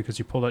inspired because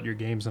you pulled out your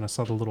games and I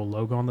saw the little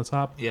logo on the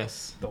top.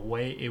 Yes. The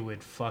way it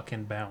would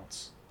fucking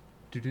bounce.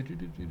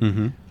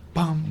 Mm-hmm.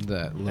 Bum.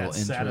 That little That's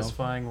intro.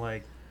 satisfying,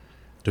 like...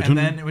 And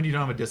then when you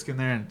don't have a disc in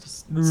there and it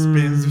just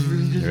spins,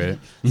 Right.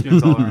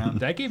 spins all around.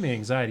 That gave me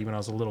anxiety when I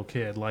was a little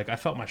kid. Like, I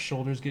felt my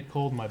shoulders get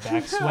cold and my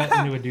back sweat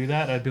when it would do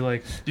that. I'd be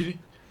like,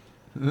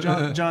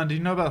 John, do you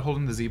know about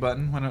holding the Z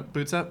button when it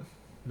boots up?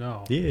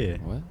 no. Yeah.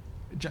 What?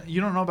 John,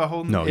 you don't know about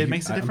holding No, it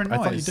makes a different noise.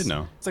 I thought you did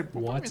know. It's like,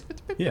 What?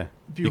 Yeah.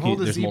 if you hold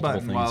the there's Z multiple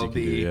button things while you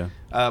can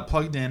the do,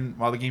 plugged in,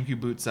 while the GameCube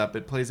boots up,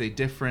 it plays a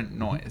different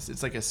noise.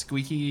 It's like a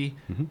squeaky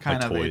kind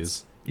like of...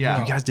 toys.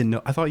 Yeah. You guys didn't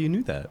know. I thought you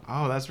knew that.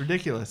 Oh, that's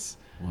ridiculous.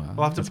 Wow.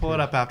 We'll have to pull it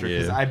up after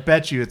because Yeah. I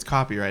bet you it's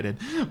copyrighted.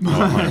 Oh,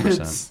 But 100%.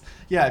 it's-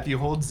 yeah, if you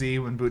hold Z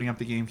when booting up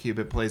the GameCube,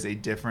 it plays a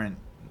different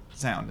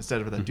sound instead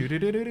of the do do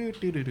do do do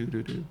do do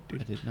do do. I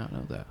did not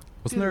know that.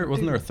 Wasn't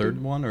there a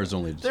third one, or is it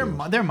only two?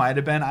 There might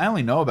have been. I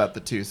only know about the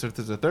two, so if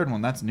there's a third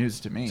one, that's news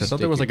to me. I thought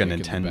there was like a Stick your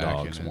dick in the back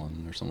Nintendogs and it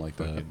one or something like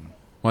that. fucking-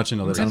 Well, actually,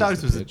 no, that Nintendogs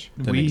sounds was a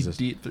didn't Wii exist.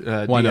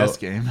 DS Well, I know.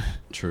 game.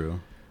 True.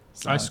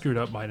 I screwed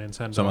up my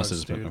Nintendo. So I must have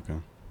just dude. been okay.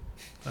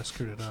 I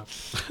screwed it up.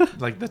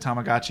 Like the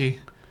Tamagotchi.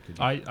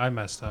 I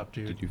messed up,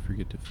 dude. Did you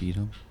forget to feed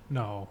him?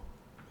 No.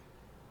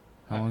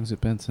 How long has it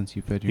been since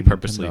you fed your He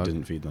purposely Nintendo?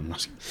 didn't feed them.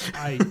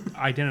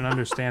 I didn't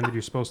understand that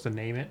you're supposed to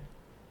name it.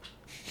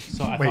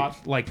 So I Wait.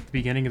 thought, like, at the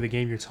beginning of the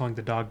game, you're telling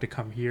the dog to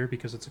come here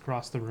because it's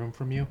across the room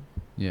from you.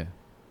 Yeah.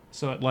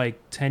 So at, like,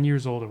 10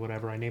 years old or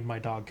whatever, I named my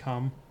dog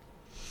Come.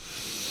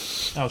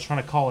 I was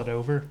trying to call it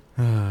over.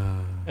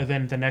 And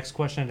then the next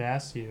question I'd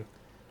ask you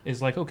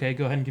is, like, okay,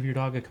 go ahead and give your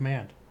dog a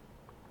command.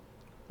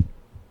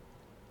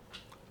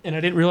 And I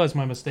didn't realize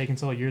my mistake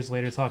until years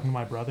later talking to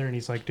my brother, and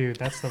he's like, dude,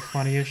 that's the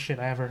funniest shit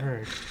I ever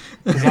heard.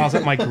 Because I was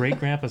at my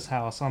great-grandpa's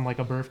house on, like,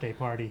 a birthday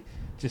party,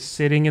 just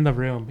sitting in the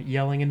room,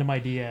 yelling into my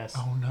DS.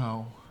 Oh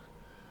no.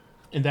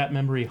 And that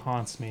memory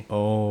haunts me.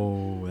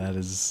 Oh, that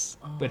is.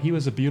 But he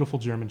was a beautiful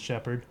German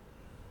Shepherd,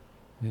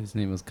 His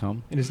name was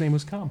Cum. and his name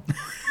was Come.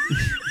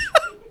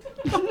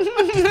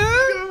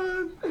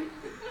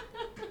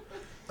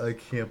 I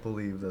can't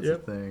believe that's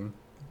Yep. a thing.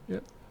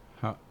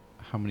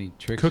 How many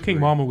tricks? Cooking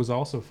were- Mama was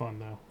also fun,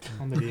 though,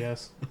 on the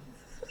DS.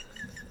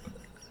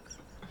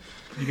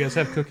 You guys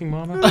have Cooking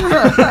Mama?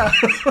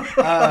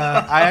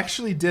 I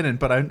actually didn't,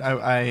 but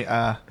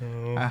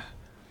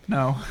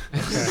no.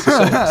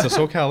 So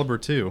Soul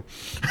Calibur 2.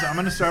 So I'm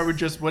gonna start with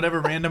just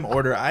whatever random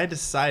order I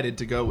decided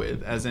to go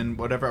with, as in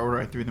whatever order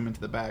I threw them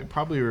into the bag.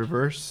 Probably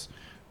reverse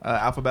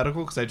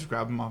alphabetical because I just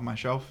grabbed them off my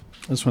shelf.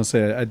 I just want to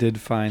say I did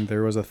find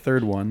there was a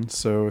third one.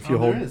 So if you Oh,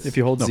 there hold is.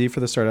 hold Z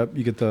for the startup,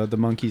 you get the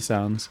monkey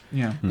sounds.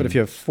 Yeah. But if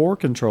you have 4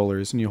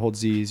 controllers and you hold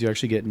Z's, you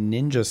actually get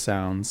ninja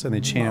sounds, and they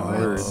chant What?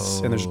 words,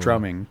 and there's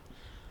drumming.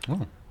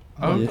 Oh.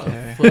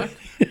 Okay.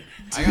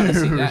 I gotta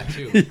see that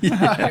too. I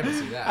gotta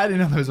see that. I didn't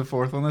know there was a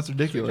fourth one. That's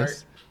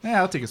ridiculous.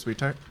 Yeah, I'll take a sweet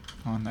tart.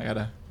 Hold on, I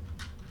gotta.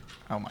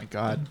 Oh my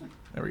god.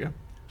 There we go.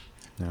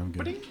 No, I'm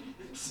good.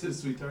 This is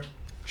sweet tart.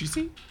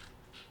 GC.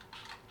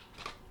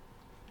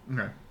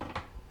 Okay.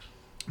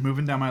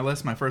 Moving down my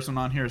list, my first one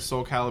on here is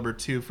Soul Calibur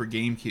 2 for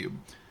GameCube.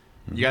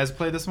 You guys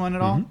play this one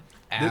at all?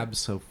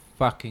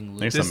 Abso-fucking-lutely.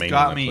 Thanks. This the main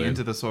got one I me played.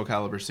 into the Soul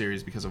Calibur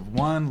series because of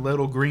one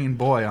little green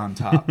boy on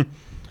top.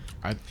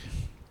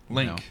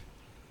 Link.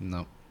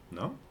 No,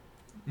 No?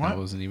 What? that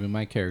wasn't even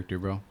my character,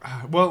 bro.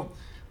 Well,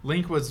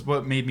 Link was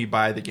what made me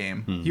buy the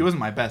game. Hmm. He wasn't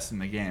my best in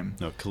the game.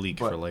 No, Kalik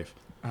But- for life.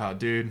 Oh,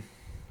 dude.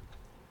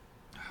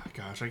 Oh,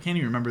 gosh, I can't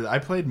even remember. I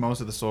played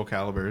most of the Soul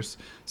Caliburs.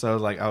 So I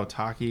was like, oh,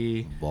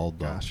 Taki. Voldo.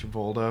 Gosh,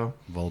 Voldo.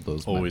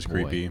 Voldo's Always my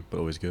boy. creepy, but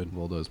always good.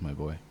 Voldo's my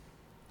boy.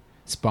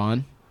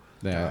 Spawn.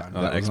 That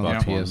was on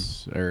Xbox One.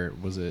 PS, or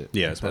was it?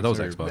 Yeah, that was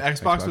or- Xbox.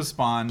 The Xbox was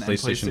Spawn, and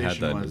PlayStation had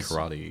that was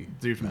karate.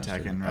 dude from master.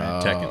 Tekken, right?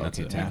 Oh, Tekken, that's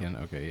okay, it, yeah.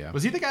 Tekken. Okay, yeah.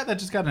 Was he the guy that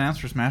just got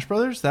announced for Smash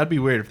Brothers? That'd be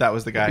weird if that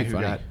was the guy That'd be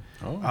who funny. got.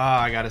 Oh.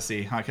 I gotta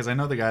see, because I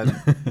know the guy.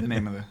 The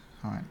name of the.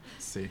 All right,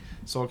 let's see.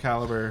 Soul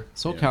Calibur.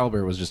 Soul Yeah.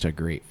 Calibur was just a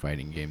great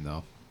fighting game,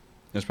 though.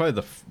 It's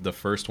probably the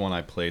first one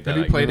I played. Have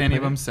that you I played ever any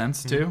of played. them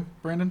since too,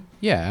 Brandon?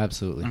 Yeah,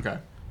 absolutely. Okay.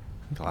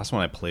 The last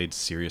one I played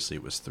seriously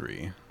was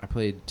 3. I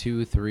played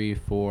 2, 3,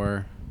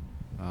 4.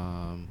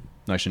 No,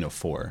 actually, no,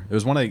 4. It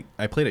was one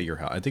I played at your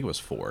house. I think it was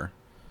 4.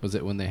 Was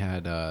it when they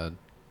had It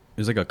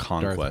was like a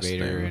conquest Darth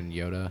Vader thing. and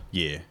Yoda?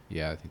 Yeah.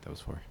 Yeah, I think that was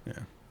 4. Yeah.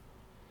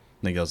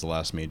 I think that was the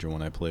last major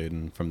one I played,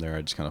 and from there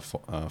I just kind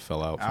of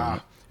fell out from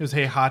it. It was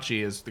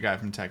Heihachi is the guy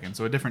from Tekken,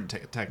 so a different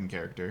Tekken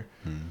character,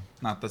 Hmm.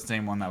 not the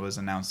same one that was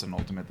announced in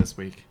Ultimate this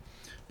week.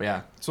 But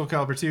yeah, Soul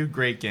Calibur 2,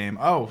 great game.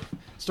 Oh,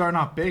 starting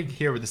off big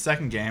here with the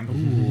second game,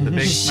 the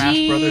big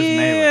Smash Brothers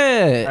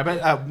Melee. I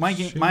bet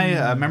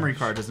my memory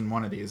card is in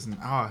one of these, and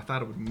I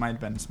thought it might have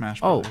been Smash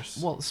Oh, Brothers.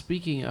 well,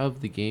 speaking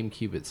of the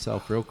GameCube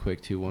itself, real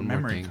quick, too, one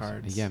Memory more thing.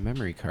 cards. Yeah,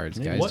 memory cards,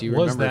 Yeah, guys. what Do you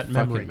was remember that fucking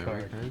memory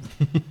memory card?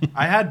 cards?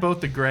 I had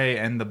both the gray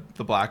and the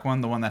black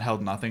one, the one that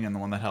held nothing and the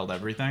one that held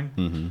everything.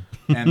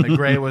 Mm-hmm. And the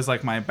gray was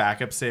like my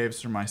backup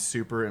saves for my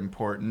super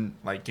important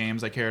like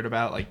games I cared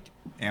about, like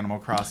Animal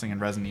Crossing and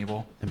Resident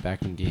Evil. And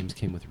back when games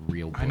came with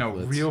real booklets. I know,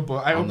 real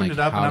book. I on, opened like, it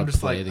up how and I'm to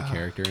just play like, the ugh.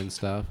 character and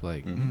stuff.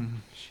 Like, Mhm.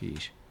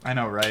 sheesh. I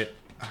know, right?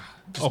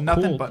 just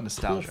nothing but Cool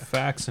nostalgia.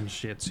 facts and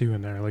shit too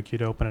in there. Like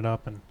you'd open it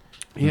up and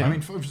I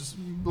mean, just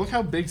look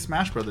how big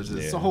Smash Brothers is.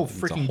 It's a Yeah, whole it's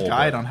a freaking whole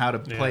guide book. on how to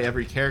play Yeah.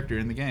 every character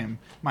in the game,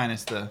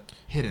 minus the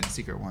hidden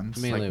secret ones.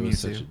 Melee like was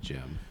Mewtwo. such a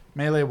gem.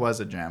 Melee was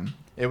a gem.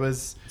 It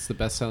was, It's the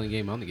best-selling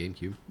game on the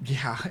GameCube.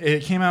 yeah,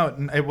 it came out,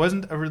 and it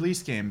wasn't a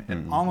release game.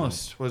 It Mhm.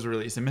 almost was a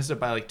release. It missed it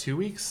by like 2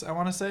 weeks, I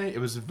want to say. It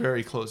was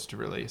very close to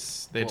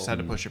release. They just Well,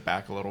 had to push it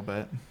back a little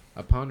bit.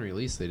 Upon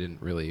release, they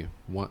didn't really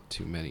want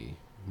too many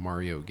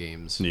Mario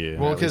games. Yeah.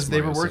 Well, At least because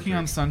they were Mario working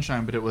on centric.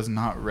 Sunshine, but it was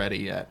not ready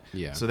yet.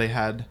 Yeah. So they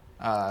had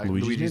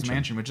Luigi's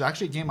Mansion, which is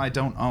actually a game I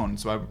don't own.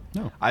 So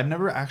No. I've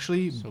never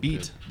actually So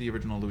beat the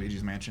original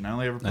Luigi's Mansion. I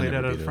only ever played it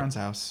never at a beat it. friend's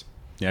house.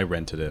 Yeah, I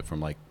rented it from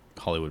like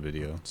Hollywood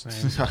Video.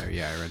 same.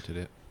 Yeah, I rented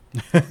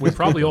it. We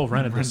probably all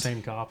rented the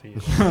same copy.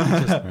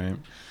 Right.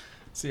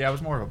 See, I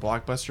was more of a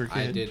Blockbuster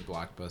kid. I did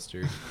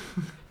Blockbuster.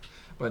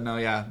 But no,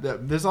 yeah.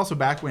 There's also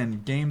back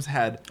when games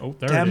had Oh,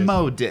 there it is.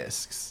 demo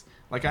discs.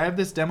 Like, I have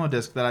this demo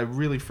disc that I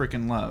really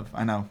freaking love.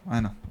 I know.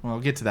 Well, I'll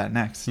get to that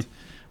next.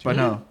 But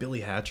no.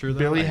 Billy Hatcher. Though?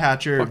 Billy I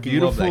Hatcher, fucking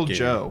love that Beautiful game.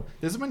 Joe.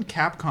 This is when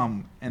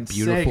Capcom and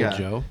Beautiful Sega,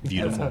 Joe.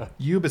 Beautiful.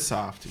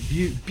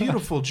 Ubisoft,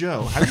 Beautiful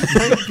Joe. Have you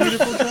played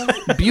Beautiful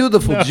Joe?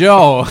 Beautiful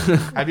Joe.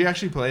 Have you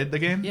actually played the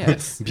game?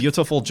 Yes.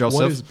 Beautiful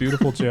Joseph. What is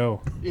Beautiful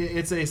Joe?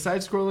 It's a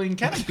side-scrolling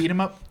kind of beat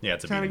 'em up Yeah,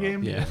 it's a kind of beat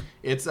 'em game. up. Yeah.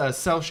 It's a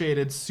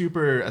cel-shaded,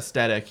 super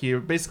aesthetic.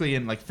 You're basically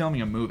in like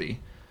filming a movie.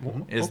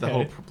 Is the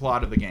whole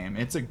plot of the game.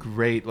 It's a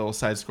great little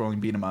side-scrolling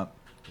beat 'em up.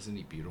 Isn't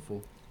he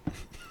beautiful?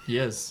 He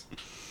is.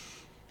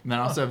 And then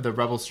I also have the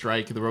Rebel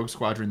Strike, the Rogue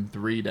Squadron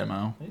 3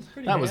 demo.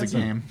 That was a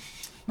game.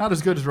 Not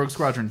as good as Rogue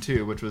Squadron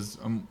 2, which was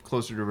a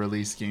closer to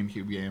release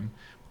GameCube game.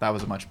 That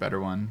was a much better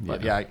one.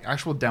 But yeah,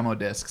 actual demo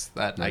discs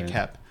that I Yeah.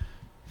 kept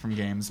from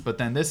games. But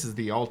then this is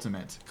the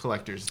ultimate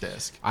collector's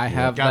disc. I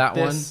have Got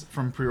that this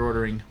from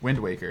pre-ordering Wind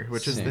Waker,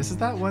 which is this is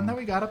that one that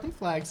we got up in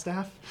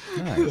Flagstaff.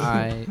 Nice. one.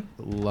 I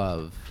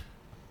love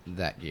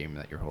that game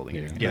that you're holding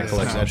in your hand. Yeah, The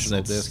collection, promotional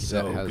it's disc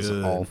so that has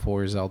good. all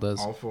four Zeldas.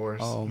 All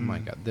fours. Oh my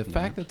god. The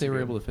fact that they were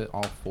able to fit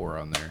all four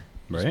on there.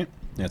 Right?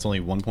 Yeah, it's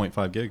only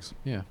 1.5 gigs.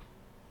 Yeah.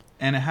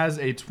 And it has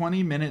a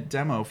 20-minute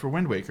demo for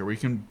Wind Waker where you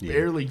can Yeah.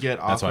 barely get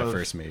off That's what of I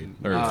first made.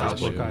 Or Outlook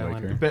first played Wind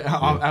Island. Waker. But Yeah.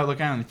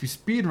 Outlook Island. If you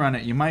speed run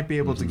it, you might be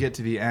able to Mhm. get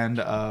to the end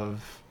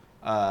of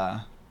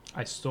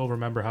I still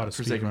remember how to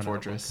Forsaken speedrun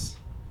Fortress.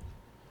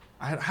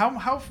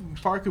 How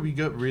far could we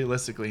go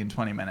realistically in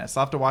 20 minutes?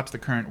 I'll have to watch the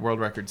current world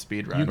record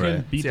speed it. run. You can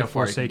Right. beat See the how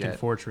far you can Forsaken get.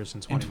 Fortress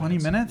in In 20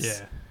 minutes?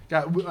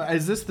 Yeah.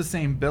 Is this the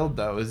same build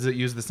though? Does it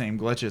use the same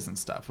glitches and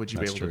stuff? Would you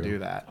That's be able to true. do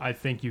that? I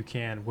think you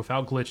can.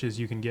 Without glitches,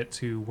 you can get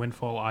to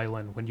Windfall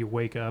Island when you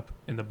wake up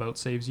and the boat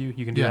saves you.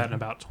 You can do Yeah. that in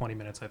about 20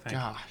 minutes, I think.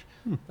 Gosh,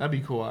 that'd be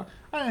cool.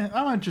 I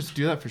might just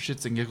do that for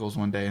shits and giggles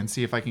one day and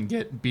see if I can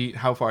beat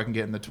how far I can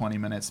get in the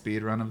 20-minute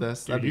speed run of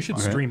this. Dude, That'd be you should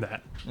fun. stream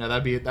that. Yeah,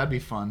 that'd be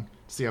fun.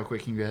 See how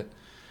quick you can get.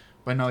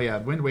 But no, yeah,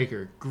 Wind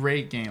Waker,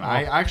 great game. Oh.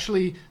 I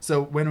actually,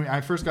 so when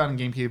I first got in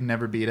GameCube,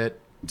 never beat it.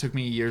 It took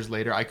me years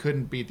later. I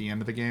couldn't beat the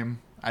end of the game.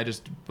 I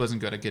just wasn't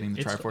good at getting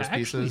the It's Triforce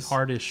actually pieces.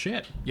 hard as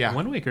shit. Yeah.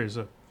 Wind Waker's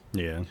a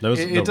Yeah, that was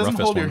It the doesn't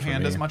roughest hold your one for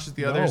hand me. as much as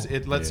the No. others.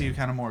 It lets Yeah. you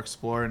kind of more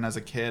explore. And as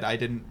a kid, I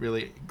didn't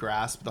really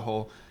grasp the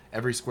whole.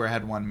 Every square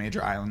had one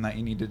major island that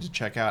you needed to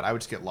check out. I would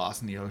just get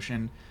lost in the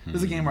ocean. This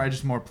is a game where I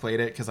just more played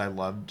it because I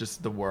loved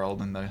just the world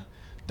and the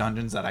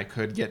dungeons that I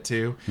could get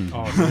to.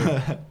 oh,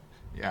 dude.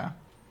 Yeah.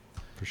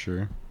 For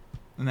sure.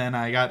 And then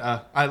I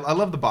got I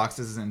love the box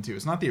this is in too.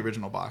 It's not the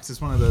original box.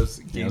 It's one of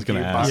those Yeah, I was gonna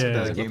GameCube ask. Yeah. the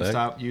What the heck?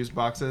 GameStop used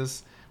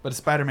boxes. But it's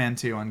Spider-Man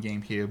 2 on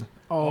GameCube.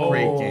 Oh,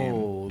 Great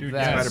game. Dude,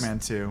 that's Spider-Man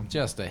 2.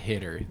 just a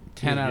hitter.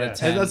 10 Dude, out yeah. of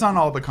 10. That's on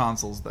all the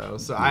consoles though.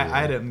 So I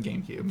had it on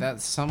GameCube.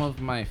 That's some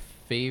of my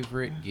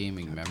favorite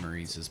gaming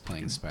memories is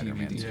playing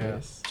Spider-Man 2. DVD.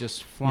 Yeah.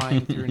 Just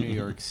flying through New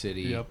York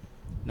City. Yep.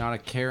 Not a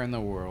care in the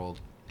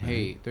world.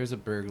 Hey, there's a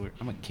burglar.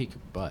 I'm going to kick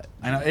your butt.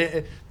 I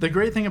know. The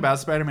great thing about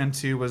Spider-Man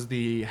 2 was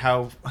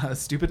how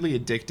stupidly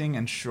addicting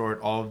and short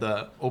all of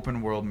the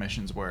open world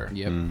missions were.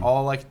 Yep. Mm.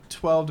 All like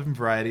 12 different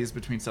varieties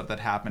between stuff that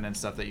happened and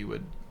stuff that you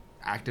would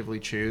actively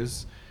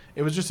choose.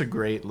 It was just a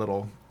great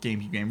little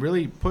GameCube game.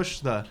 Really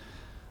pushed the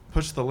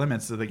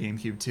limits of the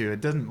GameCube 2. It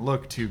doesn't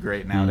look too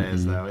great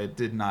nowadays Mhm. though. It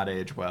did not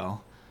age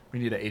well. We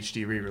need a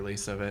HD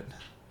re-release of it.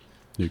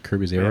 Dude,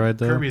 Kirby's Air Ride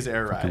though. Kirby's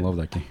Air I Ride. love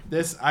that game.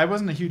 I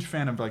wasn't a huge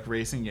fan of like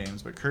racing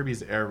games, but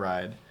Kirby's Air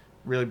Ride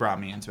really brought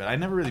me into it. I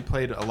never really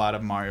played a lot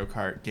of Mario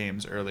Kart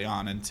games early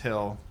on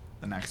until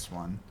the next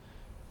one,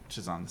 which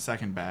is on the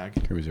second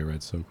bag. Kirby's Air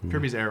Ride's so cool.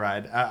 Kirby's Air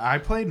Ride. I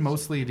played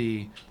mostly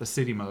the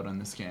city mode on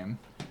this game.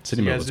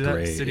 City You mode guys was do that?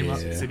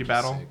 great. City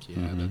Battle. Sick. Yeah,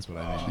 Mhm. that's what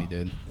I mainly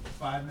did.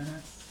 5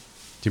 minutes.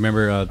 Do you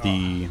remember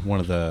one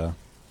of the?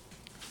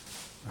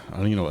 I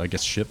don't even know. I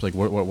guess ships. Like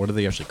what are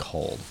they actually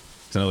called?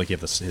 Because I know like you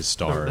have his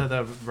star.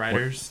 The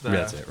riders. Yeah,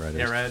 that's it, riders.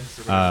 Air Reds.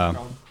 or whatever they're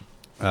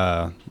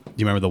called. Do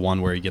you remember the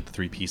one where you get the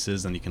 3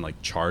 pieces and you can like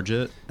charge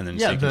it and then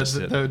so Yeah, you can just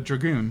sit- the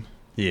Dragoon.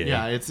 yeah.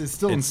 Yeah, it's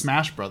still in It's-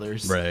 Smash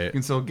Brothers. Right. You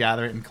can still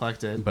gather it and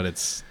collect it.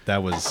 But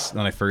that was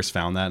when I first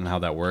found that and how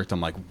that worked.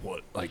 I'm like,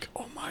 what? Like,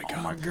 oh my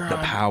god, my God. the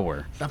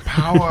power. The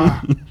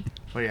power.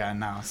 But yeah,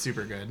 no,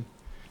 super good.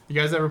 You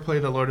guys ever play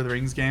the Lord of the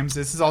Rings games?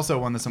 This is also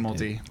one that's a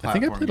multi-platform I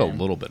think I played game.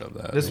 a little bit of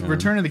that. This yeah.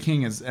 Return of the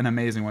King is an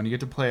amazing one. You get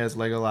to play as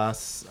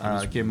Legolas,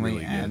 Gimli,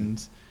 really good.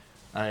 and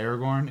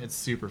Aragorn. It's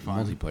super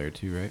fun. Multiplayer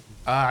too, right?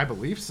 I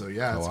believe so.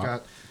 Yeah, it's Co-op?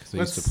 got. 'Cause I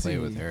used to Let's play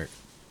with see. Eric.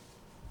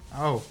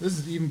 Oh, this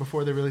is even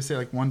before they really say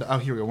like one. Oh,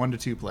 here we go. 1 to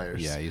 2 players.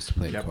 Yeah, I used to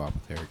play Yep. co-op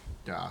with Eric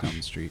Gosh. down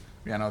the street.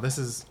 Yeah, no, this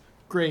is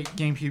great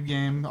GameCube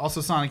game.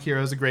 Also, Sonic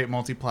Heroes, a great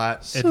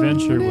multi-plat.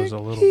 Adventure was a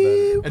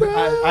little better.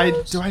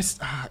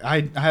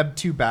 I have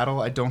 2 Battle.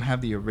 I don't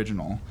have the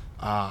original.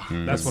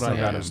 That's what I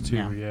got as 2.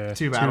 Yeah. Yeah,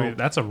 2 Battle.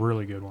 That's a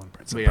really good one.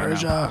 Prince of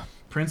Persia.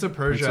 Prince of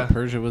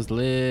Persia was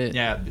lit.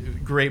 Yeah,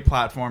 great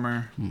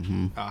platformer.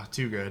 Mm-hmm.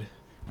 Too good.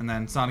 And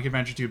then Sonic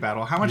Adventure 2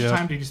 Battle. How much Yep.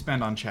 time did you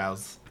spend on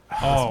Chow's?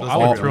 Oh, those I are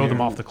would really throw them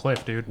weird. off the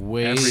cliff, dude.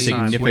 Way Every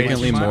time.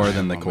 Significantly Way too more much.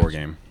 than the core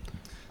game.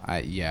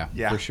 Yeah,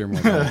 Yeah. for sure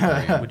more than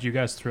the core. Would you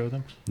guys throw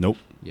them? Nope.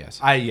 Yes.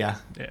 Yeah.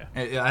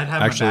 I'd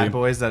have Actually- my bad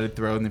boys that I'd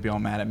throw and they'd be all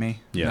mad at me.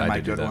 Yeah, And then I my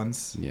did do good that.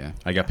 ones. Yeah.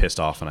 I got pissed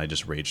off and I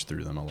just raged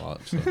through them a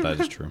lot. So that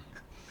is true.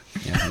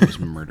 Yeah, he just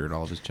murdered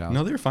all of his child.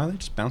 No, they were fine. They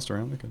just bounced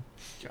around. They're good.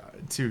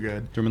 God, too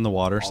good. Threw them in the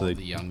water all so they of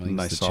the younglings,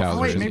 nice the soft. child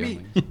Oh, wait, version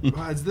maybe-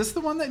 younglings. Is this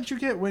the one that you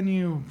get when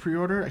you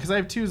pre-order? Because I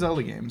have 2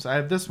 Zelda games. I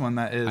have this one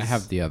that is. I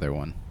have the other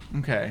one.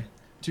 Okay.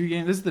 2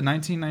 games. This is the I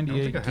don't think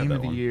 1998 I have Game that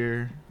of the one.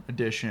 Year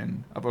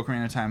edition of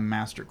Ocarina of Time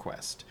Master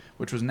Quest,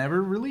 which was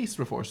never released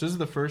before. So this is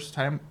the first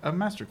time of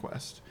Master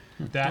Quest.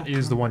 That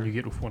is the one you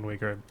get with Wind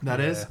Waker. That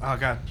is. Oh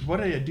god,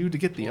 what did I do to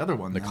get the other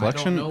one? The then?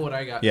 collection? I don't know what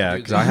I got. Yeah, dude.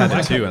 because I had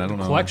it too, and I don't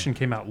know. Collection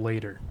came out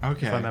later,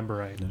 Okay. if I remember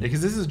right. Yeah,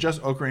 because this is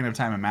just Ocarina of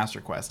Time and Master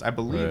Quest. I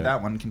believe Right.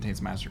 that one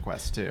contains Master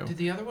Quest too. Did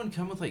the other one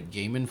come with like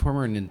Game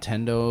Informer or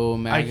Nintendo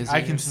magazine?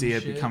 I can or some see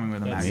it shit? coming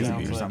with a That magazine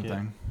sounds or like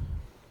something.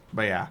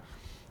 But yeah.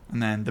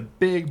 And then the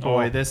big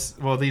boy,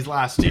 Oh. these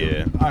last 2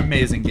 Yeah.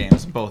 amazing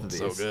games, both of these.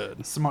 So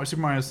good. Super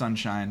Mario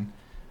Sunshine.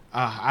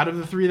 Out of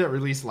the 3 that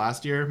released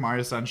last year,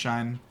 Mario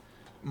Sunshine,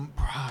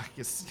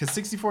 because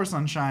 64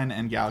 Sunshine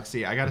and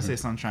Galaxy, I gotta say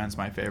Sunshine's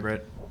my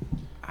favorite.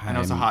 I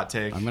know it's a hot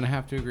take. I'm gonna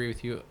have to agree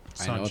with you.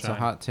 I know it's a Sunshine.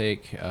 hot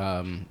take,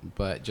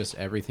 but just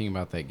everything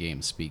about that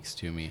game speaks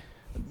to me.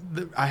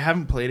 I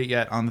haven't played it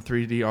yet on the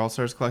 3D All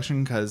Stars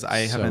collection because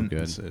I So haven't. good.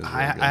 This is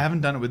I really good.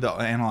 haven't done it with the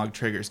analog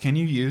triggers. Can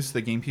you use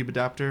the GameCube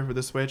adapter with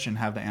the Switch and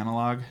have the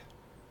analog?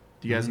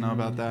 Do you guys know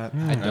about that?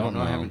 I don't don't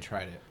know. I know. haven't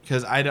tried it.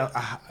 Because I don't.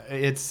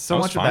 It's so I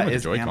was much of fine that with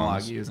is the Joy-Cons.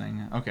 analog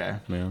using. Okay.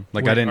 Yeah.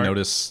 Like Wait, I didn't are-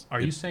 notice.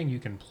 Are you saying you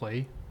can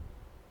play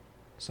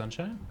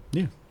Sunshine?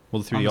 Yeah.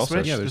 Well, the 3D On the All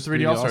Stars. Switch? there's The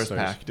 3D All-Stars All-Stars.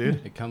 pack,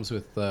 dude. It comes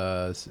with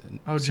Oh,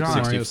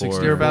 John.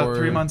 64. You're about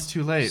 3 months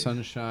too late.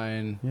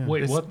 Sunshine. Yeah.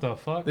 Wait, They- what the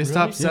fuck? They Really?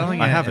 stopped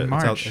selling I it have in it.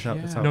 March. It's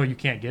out. No, you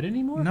can't get it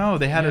anymore? No,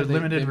 they had Yeah, a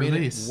limited they made it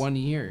release. 1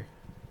 year.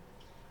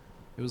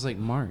 It was like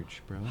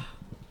March, bro.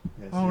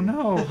 Oh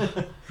no.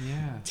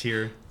 Yeah.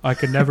 Tier. I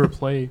could never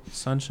play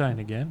Sunshine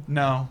again.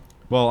 No.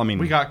 Well, I mean,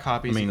 We got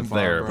copies. I mean, you it's can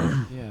borrow, there,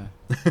 bro.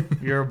 Yeah.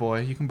 You're a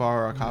boy. You can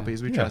borrow our Yeah.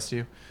 copies. We Yeah. trust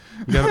you.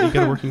 you got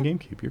a working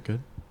GameCube. You're good.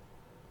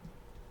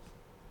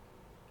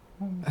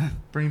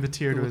 Bring the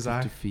tear to Look his of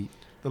eye. defeat.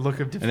 The look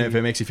of defeat. And if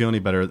it makes you feel any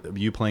better,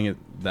 you playing it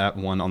that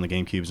one on the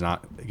GameCube is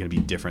not going to be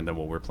different than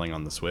what we're playing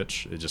on the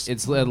Switch. It just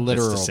It's a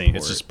literal It's the same. port.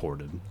 It's just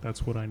ported.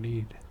 That's what I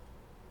need.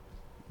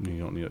 You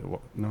don't need it.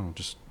 No,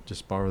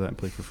 just borrow that and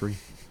play for free.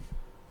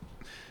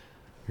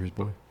 Here's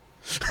boy.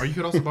 Or you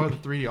could also borrow the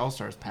 3D All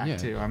Stars pack Yeah.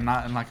 too. I'm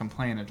not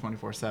complaining at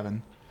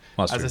 24/7.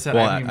 Well, that's As true. I said,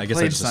 well, I haven't even guess I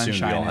played just assumed we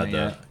Sunshine all in had it the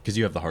yet. because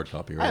you have the hard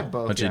copy, right? I have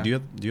both, Actually, yeah.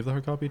 do you have the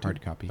hard copy too?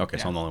 Hard copy. Okay,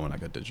 so Yeah. I'm the only one I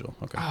got digital.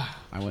 Okay.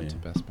 I went to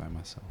Best Buy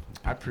myself.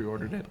 I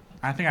pre-ordered it.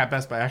 I think at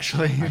Best Buy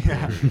actually. I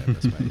Yeah. pre-ordered it at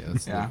Best Buy. Yeah,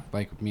 that's Yeah.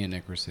 like me and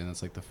Nick were saying,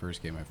 that's like the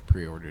first game I've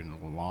pre-ordered in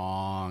a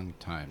long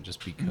time,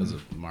 just because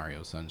of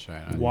Mario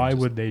Sunshine. I Why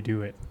just would they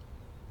do it?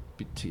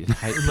 to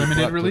hype people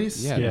Limited up to-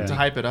 release. Yeah, Yeah. To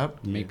hype it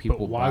up, make But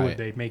people why buy would it.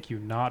 they make you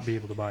not be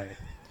able to buy it?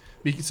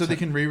 so they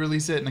can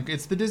re-release it, and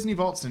it's the Disney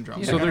Vault syndrome.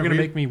 Yeah. So they're going to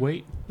make me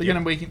wait? They're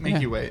gonna make Yeah.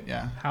 you wait.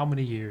 Yeah. How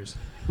many years?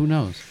 Who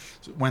knows?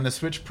 So when the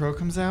Switch Pro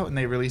comes out and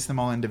they release them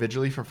all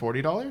individually for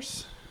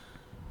 $40,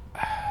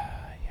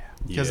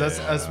 because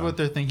that's what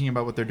they're thinking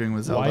about. What they're doing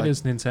with Zelda. Why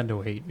does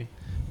Nintendo hate me?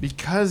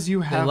 Because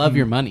you have love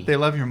your money. They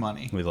love your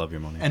money, we love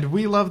your money. and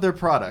we love their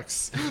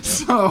products.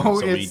 So, so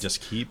it's we just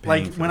keep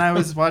paying like for when it. I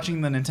was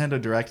watching the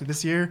Nintendo Direct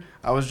this year,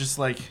 I was just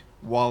like,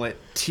 wallet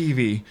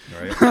TV.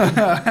 Right.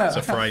 It's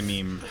a fry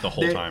meme the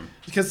whole They- time.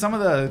 Because some of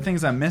the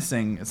things I'm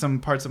missing, some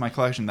parts of my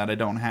collection that I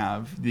don't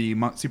have, the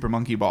Super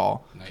Monkey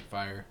Ball,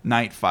 Nightfire,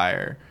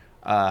 Nightfire,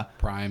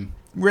 Prime.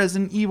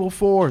 Resident Evil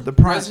 4, the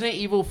Prime. Resident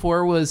Evil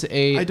 4 was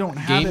a I don't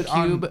have it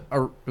on-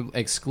 GameCube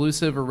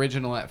exclusive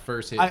original at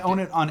first. I own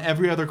it on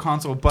every other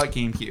console but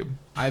GameCube.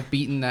 I've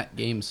beaten that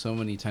game so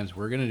many times.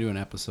 We're gonna do an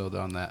episode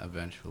on that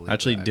eventually.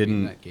 Actually, but I've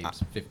beaten didn't- that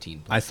game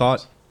 15 I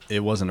thought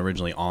it wasn't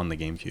originally on the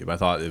GameCube. I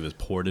thought it was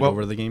ported Well,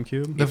 over to the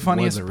GameCube. The It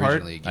funniest was part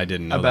originally a I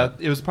didn't know about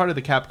that. it was part of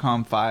the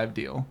Capcom 5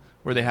 deal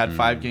where they had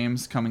 5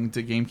 games coming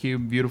to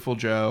GameCube: Beautiful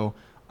Joe,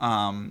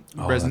 Resident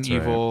that's right.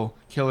 Evil,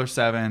 Killer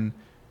 7,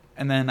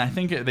 and then I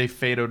think they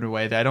faded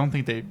away. I don't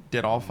think they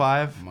did all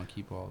 5.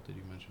 Monkey Ball. Did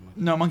you mention Monkey?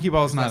 No, Monkey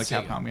Ball is not a That's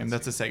Sega. Capcom game.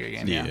 That's a Sega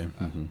game. Yeah.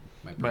 Mhm.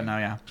 My But brain. no,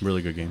 yeah.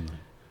 Really good game. Though.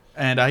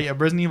 And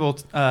Resident Evil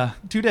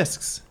 2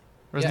 discs.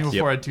 Resident Yes.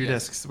 Evil 4 Yep. had 2 Yes.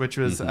 discs, which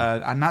was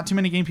not too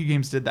many GameCube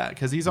games did that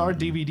because these are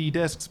DVD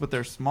discs, but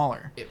they're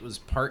smaller. It was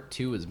part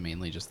 2 is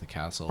mainly just the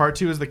castle. Part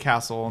 2 is the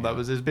castle. Yeah. That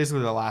was is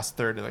basically the last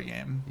third of the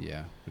game.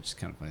 Yeah, which is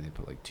kind of funny. They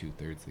put like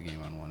 2/3 of the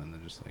game on one, and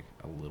they're just like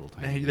a little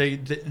tiny.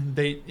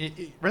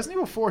 Resident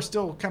Evil 4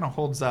 still kind of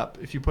holds up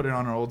if you put it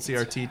on an old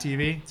CRT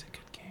TV. It's a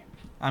good game.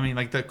 I mean,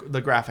 like the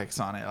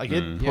graphics on it, like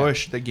it Yeah.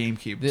 pushed the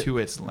GameCube to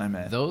its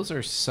limit. Those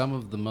are some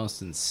of the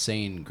most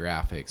insane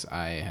graphics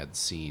I had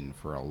seen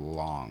for a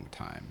long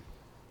time.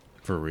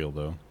 For real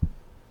though.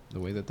 The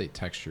way that they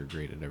texture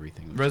graded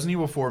everything. was- Resident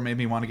Evil 4 made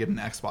me want to get an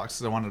Xbox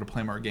because I wanted to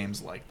play more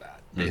games like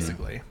that,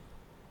 basically.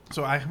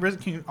 So I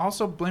can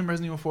also blame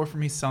Resident Evil 4 for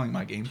me selling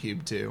my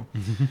GameCube too.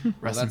 Well,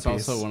 Rest in that's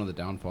peace. also one of the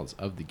downfalls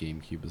of the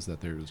GameCube is that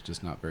there was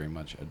just not very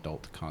much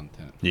adult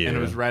content. Yeah. And it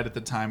was right at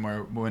the time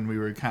when we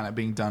were kind of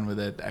being done with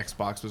it. The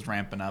Xbox was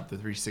ramping up. The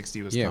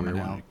 360 was Yeah, we coming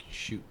were out. wanting to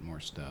shoot more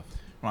stuff.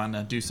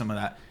 Wanting to do some of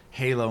that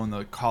Halo and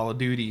the Call of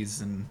Duties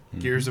and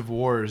Gears of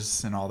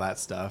Wars and all that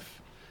stuff.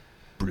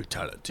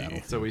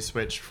 Brutality. So we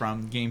switched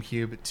from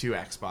GameCube to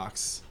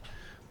Xbox.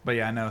 But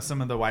yeah, I know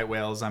some of the white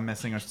whales I'm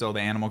missing are still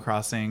the Animal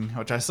Crossing,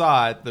 which I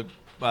saw at the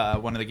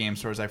one of the game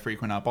stores I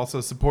frequent up.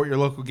 Also, support your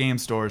local game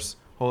stores.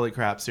 Holy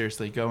crap,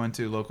 seriously. Go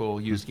into local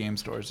used game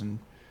stores and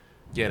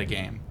get a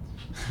game.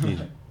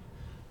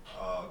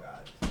 Oh,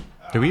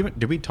 God.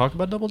 Did we talk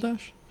about Double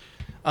Dash?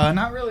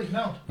 Not really,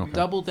 no. Okay.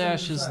 Double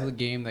Dash is the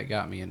game that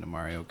got me into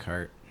Mario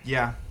Kart.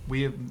 Yeah,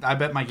 I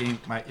bet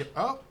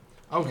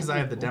because I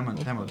have the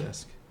demo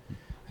disc.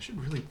 I should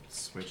really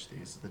switch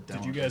these. The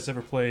demo Did you guys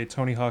ever play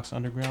Tony Hawk's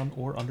Underground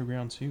or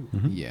Underground 2?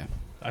 Yeah,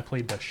 I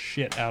played the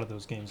shit out of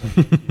those games. On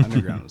GameCube.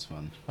 Underground was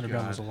fun.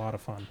 Underground God. was a lot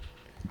of fun.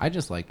 I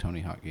just like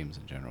Tony Hawk games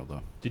in general,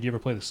 though. Did you ever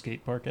play the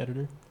skate park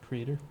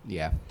creator?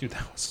 Yeah. Dude,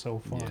 that was so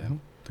fun. Yeah. I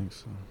don't think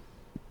so.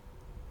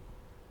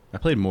 I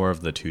played more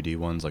of the 2D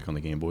ones, like on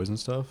the Game Boys and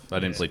stuff. I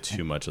didn't play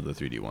too much of the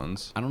 3D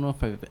ones. I don't know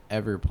if I've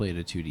ever played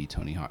a 2D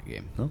Tony Hawk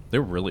game. No, they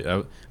were really.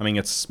 I mean,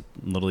 it's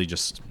literally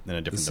just in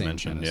a different same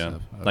dimension. kind of Yeah,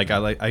 stuff. like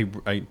Okay.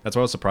 I that's why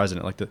I was surprised I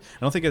didn't like the. I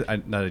don't think that I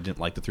didn't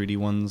like the 3D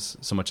ones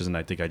so much as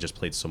I think I just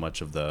played so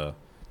much of the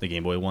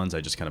Game Boy ones. I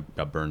just kind of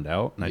got burned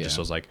out, and I just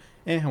Yeah. was like,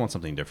 I want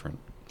something different.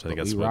 So I think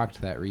But that's we what.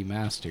 rocked that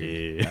remaster.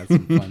 Yeah. That's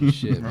some fun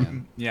shit,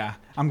 man. Yeah,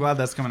 I'm glad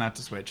that's coming out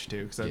to Switch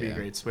too, because that'd be a Yeah.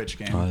 great Switch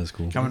game. Oh, that's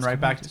cool. Coming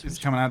right back, it's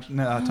coming out.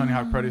 Tony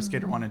Hawk Pro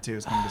Skater 1 and 2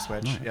 is coming to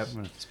Switch. Nice. Yep. I'm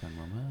gonna have to spend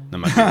more money. That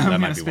might be, I'm that gonna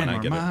might be spend when I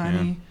more get it. Yeah.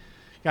 money.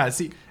 Yeah,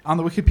 see, on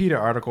the Wikipedia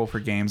article for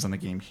games on the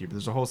GameCube,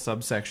 there's a whole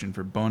subsection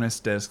for bonus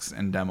discs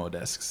and demo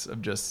discs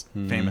of just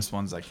famous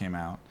ones that came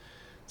out.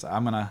 So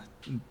I'm gonna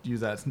use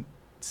that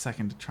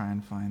second to try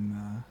and find.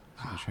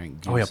 I'm try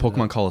and Oh yeah, goose it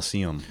Pokemon up.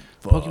 Coliseum.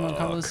 Pokemon Fuck.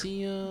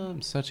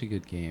 Coliseum, such a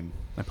good game.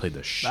 I played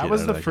the shit. That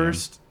was out the of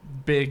first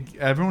big.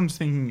 Everyone's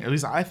thinking, at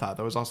least I thought,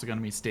 that was also going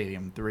to be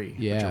Stadium 3.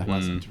 Yeah. which it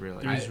wasn't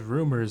really. There's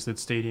rumors that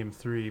Stadium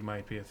 3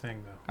 might be a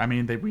thing, though. I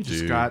mean, we just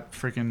Dude. got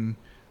freaking.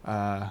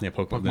 Yeah, the new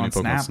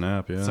Pokemon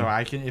Snap. Yeah. So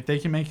if they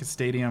can make a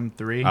Stadium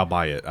 3, I'll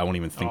buy it. I won't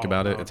even think Oh,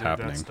 about it. no, It's dude,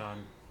 happening. That's done.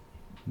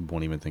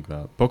 Won't even think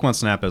about it. Pokemon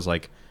Snap is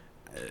like,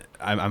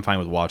 I'm fine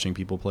with watching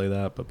people play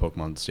that, but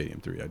Pokemon Stadium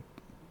 3,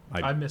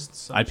 I missed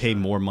Sunshine. I'd pay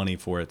more money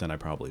for it than I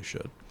probably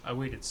should. I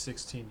waited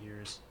 16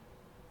 years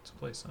to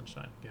play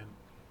Sunshine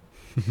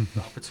again.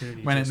 The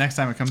opportunity. next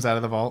time it comes out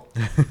of the vault.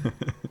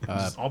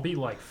 I'll be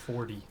like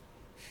 40.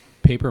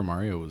 Paper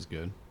Mario was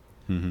good.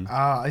 Mm-hmm.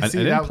 I I see.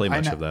 didn't play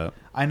much of that.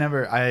 I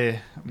never.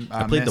 I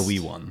played the missed- Wii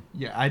one.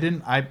 Yeah, I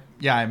didn't. I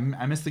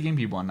missed the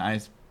GameCube one. I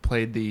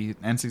played the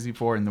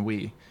N64 and the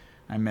Wii.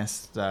 I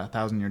missed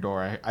Thousand Year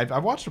Door.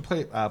 I've watched a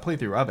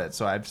playthrough of it,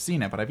 so I've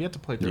seen it, but I've yet to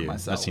play through it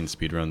myself. I've seen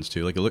speedruns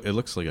too. Like it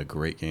looks like a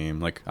great game.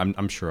 Like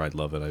I'm sure I'd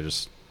love it. I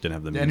just didn't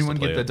have the Did means anyone to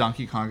play get the it.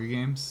 Donkey Konga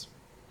games?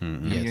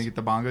 Mm-mm. Yes. You get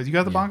the bongos. You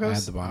got the Yeah, bongos? I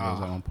had the bongos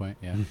Oh, at one point,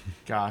 yeah.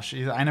 gosh,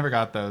 I never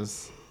got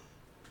those.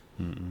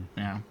 Mm-mm.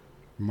 Yeah.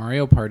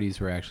 Mario parties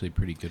were actually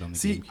pretty good on the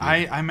See,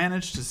 GameCube. I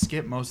managed to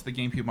skip most of the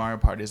GameCube Mario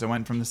parties. I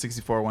went from the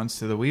 64 ones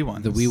to the Wii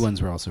ones. The Wii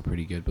ones were also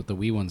pretty good, but the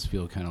Wii ones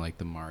feel kind of like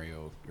the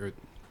Mario, or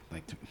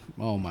like,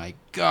 oh my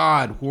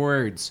God,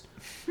 words.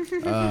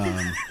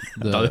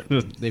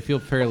 They feel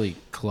fairly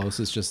close.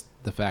 It's just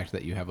the fact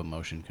that you have a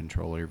motion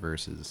controller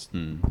versus a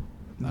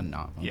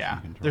not motion Yeah,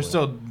 controller. they're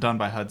still done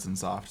by Hudson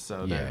Soft,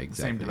 so Yeah, they're the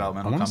exactly. same I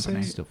developmental want to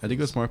company. say. I think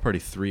it was Mario Party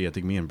 3. I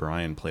think me and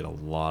Brian played a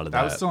lot of that.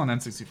 That was still on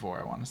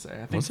N64, I want to say. I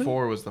think Was it?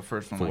 4 was the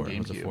first one 4. on GameCube.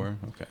 Was it 4?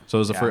 Okay. So it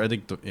was the Yeah. first. I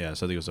think. So I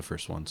think it was the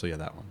first one. So yeah,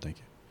 that one. Thank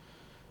you.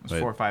 It was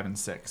Right. 4, 5, and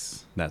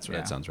 6. That's right.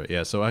 Yeah. That sounds right.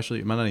 Yeah. So actually,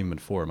 it might not even been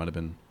 4. It might have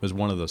been. It was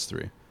one of those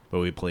 3. But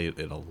we played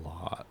it a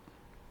lot.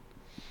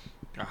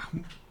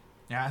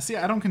 Yeah, see,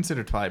 I don't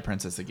consider Twilight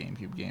Princess a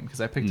GameCube game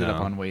because I picked it up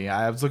No. on Wii.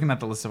 I was looking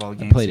at the list of all the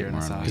games played here it and I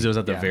more saw on Wii. Because it was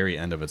at the yeah. very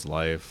end of its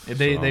life.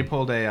 They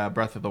pulled a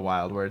Breath of the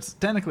Wild where it's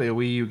technically a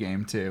Wii U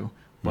game too,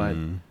 but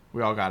Mhm.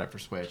 we all got it for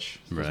Switch.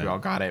 Because Right. We all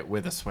got it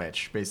with a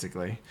Switch,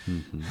 basically.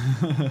 Mhm.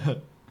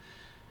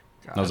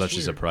 Gosh. I was actually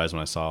weird. surprised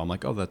when I saw. I'm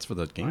like, oh, that's for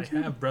the I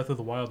GameCube. have Breath of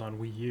the Wild on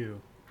Wii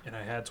U, and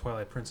I had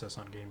Twilight Princess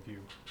on GameCube.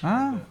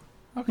 Ah,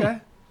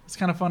 okay. It's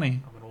kind of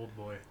funny. I'm an old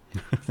boy.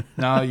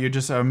 No, you're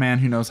just a man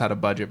who knows how to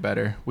budget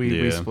better.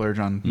 We Yeah. splurge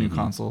on new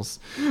consoles.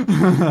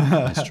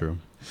 That's true.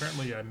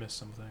 Apparently, I missed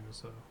some things.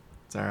 So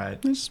It's all right.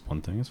 It's just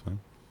one thing. It's fine.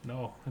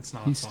 no, it's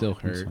not. He's fun. still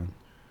It's hurt. fine.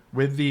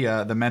 With the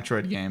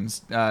Metroid games,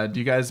 do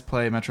you guys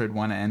play Metroid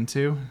 1 and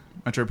 2?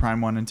 Metroid Prime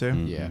 1 and 2?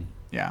 Mhm. Yeah.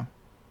 Yeah.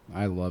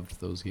 I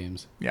loved those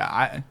games.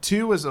 Yeah,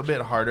 2 was a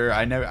bit harder.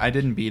 I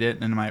didn't beat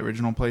it in my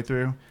original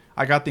playthrough.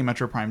 I got the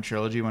Metroid Prime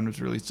trilogy when it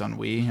was released on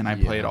Wii, and I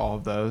Yeah. played all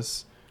of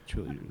those.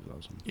 Trilogy was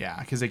awesome. Yeah,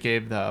 because it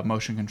gave the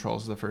motion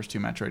controls to the first 2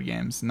 Metroid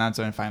games, and that's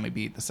when I finally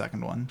beat the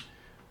second one.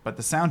 But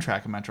the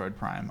soundtrack of Metroid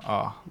Prime,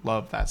 oh,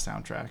 love that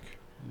soundtrack.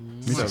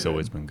 Music's So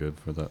always good. been good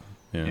for that.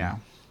 Yeah. Yeah.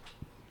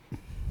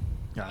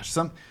 Gosh,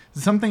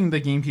 something the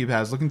GameCube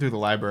has. Looking through the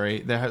library,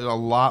 there has a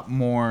lot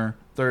more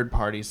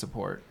third-party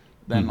support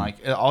than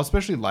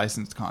especially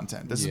licensed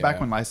content. This is back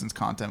Yeah. when licensed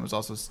content was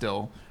also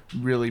still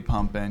really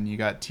pumping. You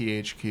got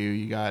THQ,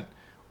 you got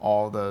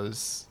all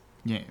those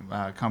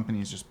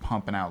companies just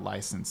pumping out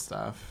licensed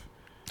stuff.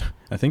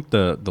 I think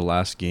the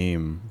last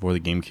game for the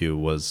GameCube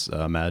was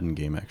a Madden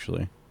game,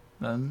 actually.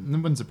 That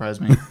wouldn't surprise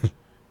me.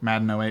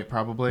 Madden 08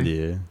 probably.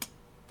 Yeah.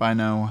 If I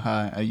know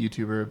a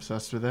YouTuber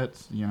obsessed with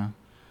it,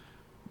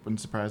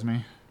 wouldn't surprise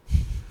me.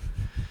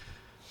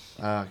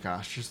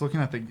 Gosh, just looking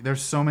at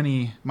there's so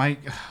many. My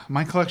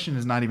collection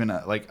is not even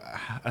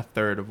a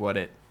third of what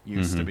it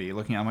used to be.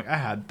 Looking, I'm like, I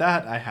had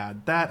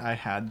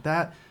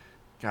that.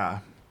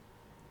 God,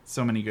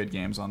 so many good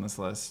games on this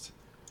list.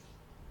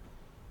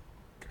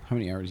 How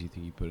many hours do you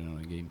think you put in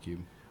on a GameCube?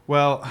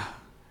 Well,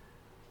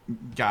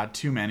 God,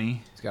 too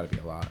many. It's got to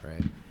be a lot,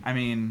 right? I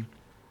mean,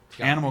 It's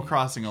gotta Animal be.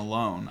 Crossing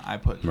alone, I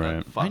put Right.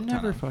 a fuck I ton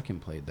never of. fucking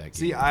played that game.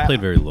 See, I I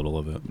played very little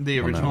of it. the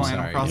on that original one.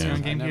 Animal Crossing yeah.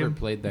 on I never GameCube?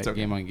 played that It's okay.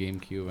 game on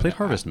GameCube. Played and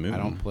Harvest I Moon.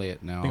 don't play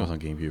it now. I think it was on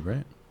GameCube,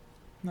 right?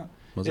 No.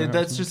 Was there That's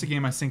Harvest just a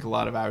game I sink a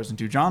lot of hours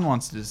into. John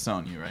wants to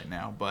disown you right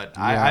now, but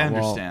Yeah, I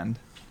well, understand.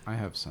 I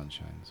have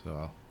Sunshine,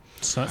 so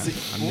So,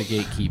 I'm the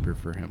gatekeeper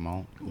for him.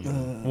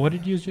 what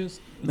did you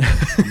just?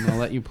 I'm gonna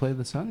let you play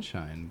the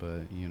Sunshine,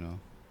 but You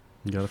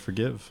gotta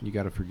forgive. you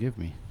gotta forgive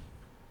me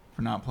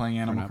For not playing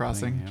for Animal not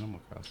Crossing. playing Animal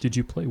Crossing. Did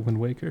you play Wind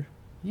Waker?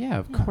 Yeah,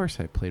 of course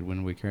I played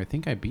Wind Waker. I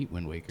think I beat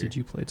Wind Waker. Did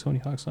you play Tony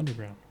Hawk's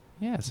Underground?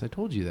 Yes, I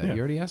told you that. Yeah. You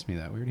already asked me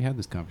that. We already had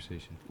this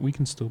conversation. We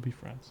can still be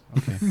friends.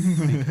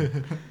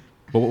 Okay.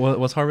 But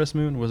what's Harvest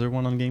Moon? Was there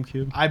one on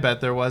GameCube? I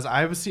bet there was.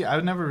 I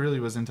never really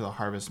was into the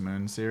Harvest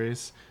Moon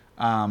series.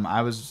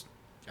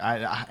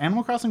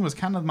 Animal Crossing was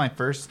kind of my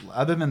first,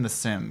 other than The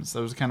Sims.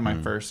 That was kind of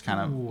my first kind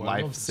of Ooh, I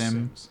life love The sim.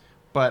 Sims.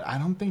 But I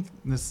don't think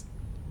this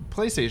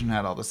PlayStation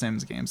had all the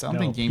Sims games. I don't No,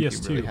 think GameCube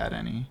PS2. really had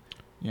any.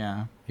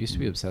 Yeah. I used to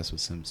be obsessed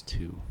with Sims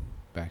 2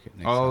 back at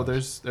Nick's Oh,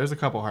 house. there's a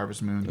couple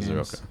Harvest Moon Is games. there?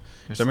 Okay.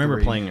 There's So I remember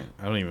 3. playing.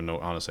 I don't even know.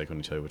 Honestly, I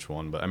couldn't tell you which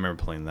one, but I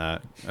remember playing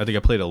that. I think I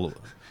played a little.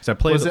 Cause I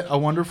played. Was it A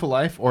Wonderful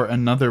Life or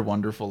Another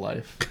Wonderful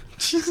Life?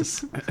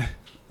 Jesus.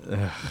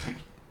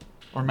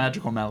 Or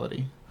Magical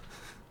Melody?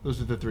 Those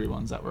are the 3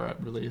 ones that were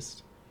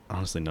released.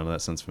 Honestly, none of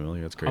that sounds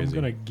familiar. That's crazy. I'm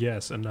gonna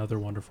guess Another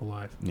Wonderful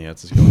Life. Yeah,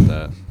 let's just go with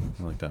that.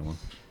 I like that one.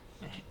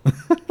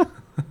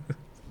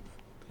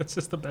 That's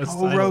just the best.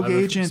 Oh, title Rogue ever for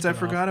a Agent. I spin-off.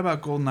 forgot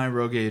about GoldenEye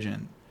Rogue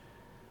Agent.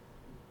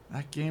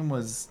 That game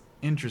was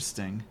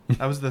interesting.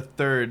 That was the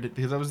third,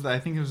 because I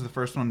think it was the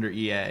first one under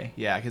EA.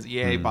 Yeah, because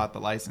EA bought the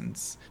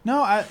license.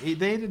 No, they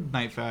did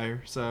Nightfire,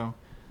 so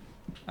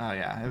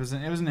yeah, it was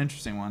an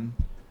interesting one.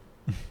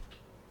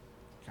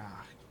 God,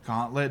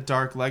 Gauntlet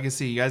Dark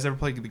Legacy. You guys ever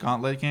played the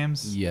Gauntlet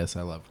games? Yes,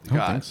 I love I don't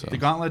God, think so. the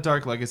Gauntlet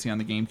Dark Legacy on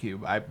the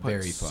GameCube. I put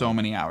Very so fun.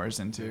 many hours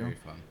into. Very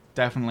fun.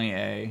 Definitely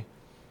a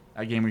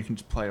game where you can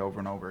just play over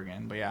and over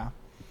again. But yeah,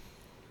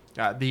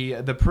 the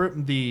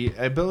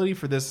ability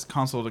for this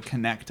console to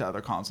connect to other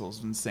consoles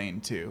is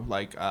insane too.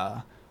 Like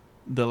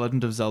the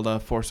Legend of Zelda: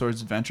 Four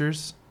Swords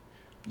Adventures,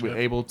 we're Yep.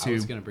 able I to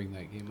was gonna bring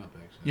that game up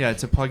actually.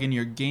 to plug in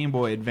your Game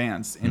Boy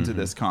Advance into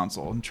this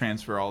console and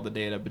transfer all the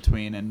data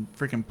between and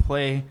freaking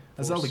play a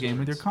Four Zelda game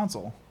with your Swords.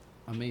 console.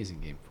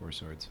 Amazing game, Four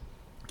Swords.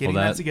 Getting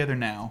Well, that that- together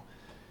now,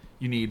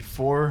 you need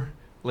 4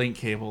 link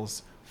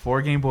cables,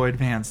 4 Game Boy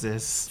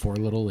Advances. 4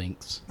 little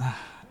links.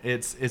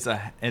 It's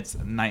a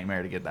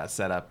nightmare to get that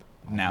set up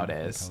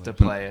nowadays the to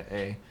color. play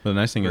a. But the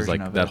nice thing is version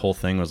like of that it. whole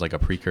thing was like a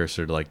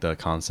precursor to like the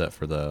concept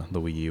for the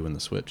Wii U and the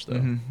Switch,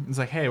 though. It's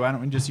like, hey, why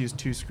don't we just use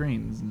 2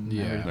 screens? And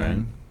Yeah. everything?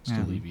 Right. Just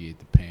Yeah. to alleviate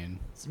the pain.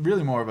 It's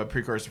really more of a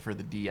precursor for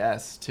the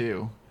DS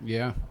too.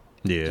 Yeah.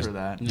 Yeah. For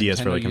that. DS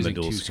for Nintendo like on the using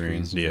dual 2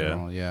 screens. in Yeah.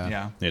 general, Yeah.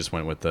 yeah. They just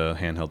went with the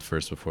handheld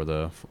first before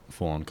the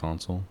full-on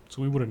console.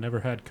 So we would have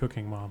never had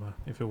Cooking Mama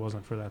if it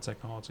wasn't for that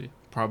technology.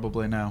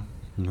 Probably no.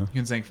 No. You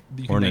can thank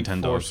Or thank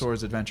Nintendo's. 4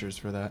 Swords Adventures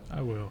for that.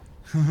 I will.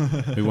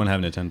 We wouldn't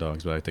have Nintendo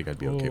dogs, but I think I'd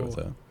be okay with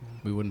Oh. that.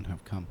 We wouldn't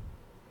have come.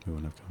 We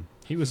wouldn't have come.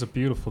 He was a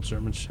beautiful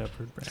German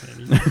Shepherd,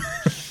 Brandon.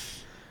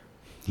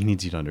 He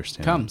needs you to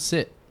understand. Come,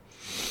 sit.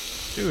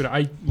 Dude,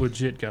 I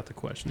legit got the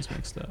questions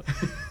mixed up.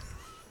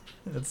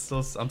 I'm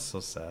so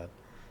sad.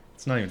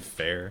 It's not even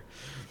fair.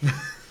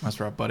 That's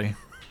rough, buddy.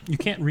 You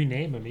can't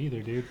rename him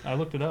either, dude. I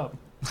looked it up.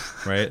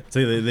 Right?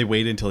 So they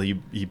waited until he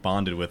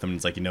bonded with him. And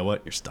it's like, you know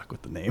what? You're stuck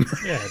with the name.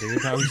 Yeah,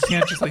 dude. You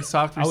can't just like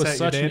soft I reset was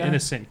such your an data?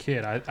 innocent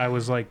kid. I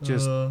was like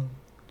just.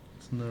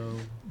 No.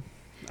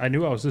 I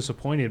knew I was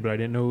disappointed, but I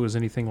didn't know it was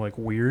anything like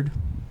weird.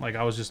 Like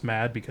I was just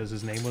mad because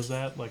his name was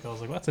that. Like I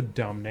was like, that's a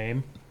dumb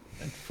name.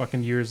 And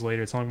fucking years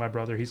later, telling my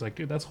brother, he's like,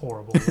 dude, that's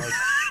horrible.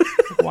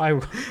 Like, why? I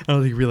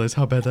don't think he realized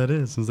how bad that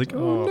is. I was like,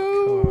 oh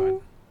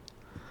no.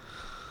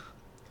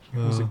 God.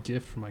 It was a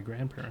gift from my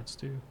grandparents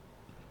too.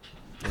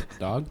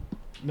 Dog?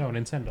 No,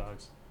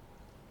 Nintendogs.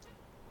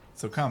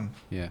 So come.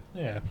 Yeah.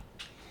 Yeah.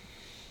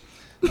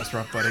 That's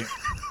rough, buddy.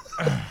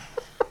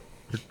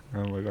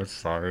 Oh my god,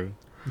 sorry.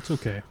 It's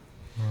okay.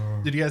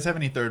 Did you guys have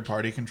any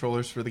third-party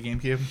controllers for the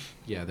GameCube?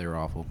 Yeah, they were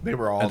awful. They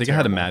were all I think I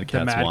had a terrible. Mad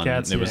Catz Mad one.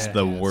 Catz, It was yeah.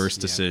 the Yes, worst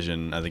yeah.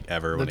 decision I think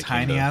ever. The when it came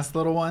tiny to, ass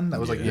little one that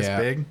was like this Yeah.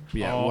 big.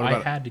 Yeah. Oh, what I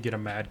about had to get a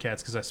Mad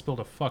Catz because I spilled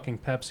a fucking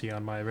Pepsi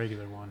on my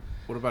regular one.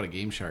 what about a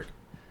Game Shark?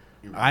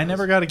 You remember I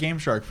never those? got a Game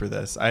Shark for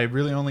this. I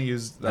really only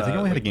used. I think I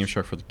only had a like, Game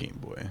Shark for the Game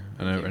Boy.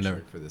 I Game never,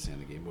 Shark for this and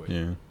the Game Boy.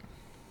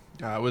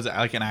 yeah. Was it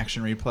like an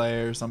action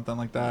replay or something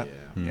like that? Yeah.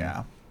 Hmm.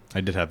 Yeah.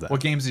 I did have that.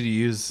 What games did you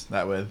use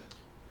that with?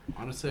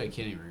 Honestly, I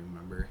can't even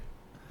remember.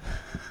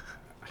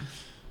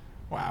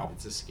 Wow.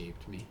 It's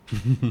escaped me.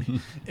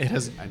 It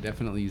has I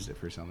definitely used it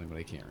for something, but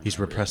I can't remember. He's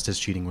repressed his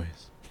cheating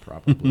ways.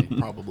 Probably.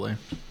 probably.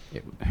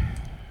 It,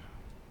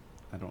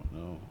 I don't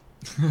know.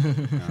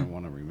 I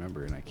want to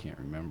remember, and I can't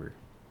remember.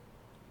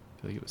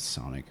 I feel like it was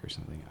Sonic or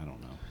something. I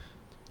don't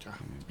know.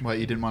 What,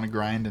 you didn't want to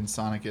grind in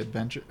Sonic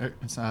Adventure?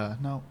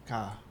 No.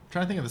 God. I'm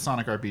trying to think of the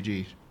Sonic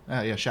RPG.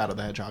 Yeah, Shadow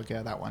the Hedgehog.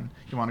 Yeah, that one.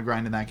 You want to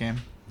grind in that game?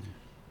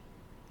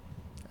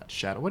 God,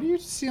 Shadow. What do you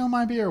steal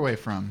my beer away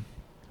from?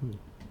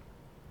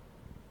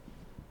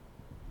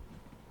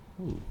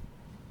 Ooh.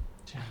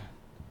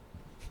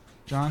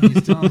 John,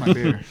 he's stealing my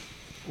beer.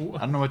 Ooh, I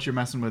don't know what you're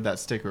messing with that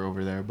sticker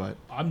over there, but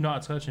I'm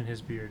not touching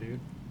his beer, dude.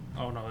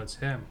 Oh no, it's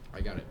him. I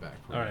got it back.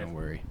 For All you, right. Don't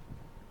worry.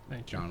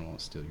 Thank you. John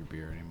won't steal your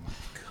beer anymore.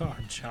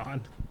 God,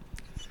 John.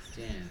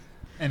 Damn.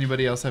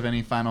 anybody else have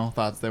any final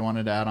thoughts they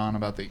wanted to add on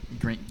about the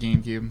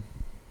GameCube?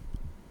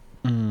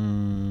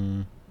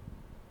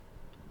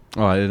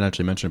 Oh, I didn't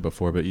actually mention it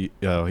before, but you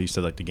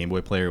said like the Game Boy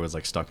player was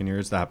like stuck in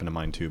yours. That happened to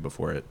mine too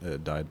before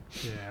it died.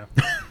 Yeah.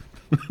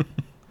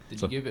 Did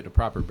So- you give it a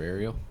proper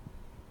burial?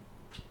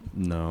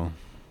 No,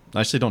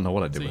 I actually don't know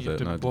what I did So with you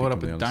have it. to no, blow it up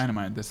be with honest.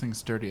 dynamite. This thing's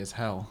sturdy as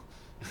hell.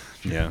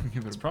 Yeah.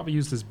 Give it It's a- probably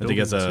used as I building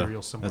think as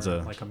material somewhere,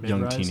 a like a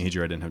young mid-rise.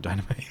 teenager, I didn't have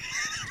dynamite.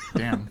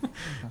 Damn.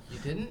 You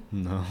didn't?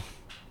 No,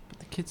 But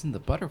the kids in the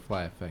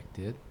Butterfly Effect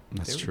did.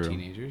 that's They true. were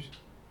teenagers.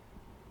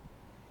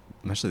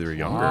 Actually, they were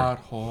younger.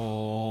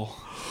 Pothole.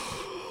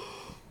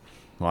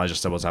 Well, I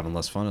was having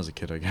less fun as a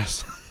kid, I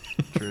guess.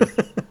 True.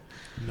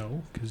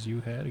 No, because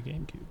you had a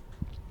GameCube.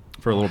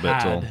 For a little bit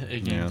till Had a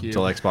GameCube.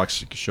 till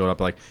Xbox showed up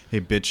like, hey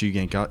bitch, you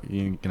ain't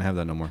gonna have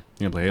that no more.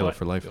 You're gonna play Halo What?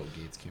 for life. Bill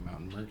Gates came out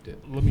and murked it.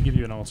 Let me give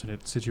you an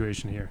alternate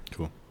situation here.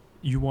 Cool.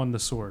 You won the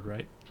sword,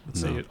 right?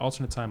 Let's No. say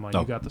alternate timeline.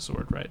 Oh. You got the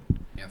sword, right?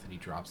 Anthony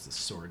drops the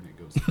sword and it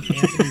goes.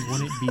 Anthony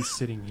wouldn't be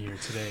sitting here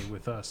today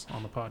with us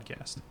on the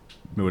podcast.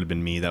 It would have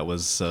been me that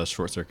was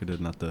short circuited,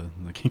 not the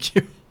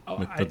GameCube. Oh,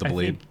 With I the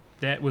blade. think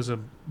that was a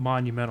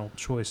monumental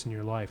choice in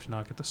your life to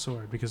not get the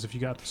sword, because if you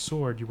got the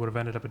sword, you would have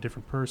ended up a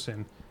different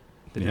person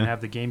that Yeah. didn't have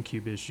the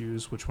GameCube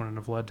issues, which wouldn't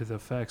have led to the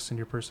effects in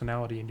your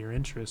personality and your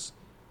interests,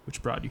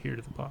 which brought you here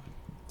to the pod.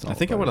 It's I all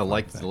think I would have Butterfly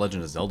liked Effect. The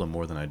Legend of Zelda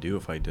more than I do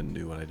if I didn't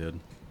do what I did.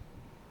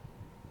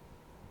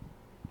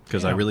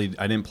 Because Yeah.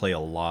 I didn't play a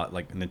lot.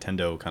 Like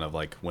Nintendo kind of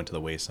like went to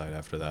the wayside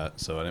after that,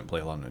 so I didn't play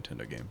a lot of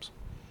Nintendo games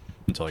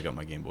until I got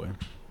my Game Boy.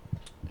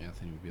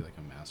 Anthony would be like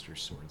a master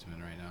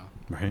swordsman right now.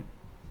 Right?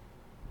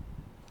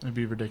 It'd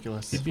be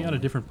ridiculous. You'd be on a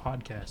different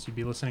podcast. You'd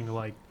be listening to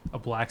like a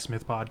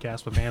blacksmith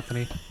podcast with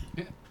Anthony.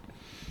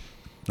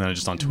 And I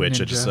just on Twitch,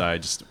 Ninja. I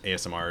just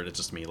ASMR. It's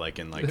just me like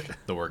in like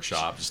the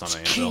workshop, just on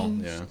an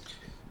anvil. Yeah.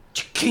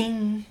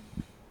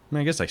 I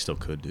mean, I guess I still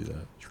could do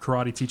that. Your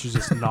karate teacher's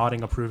just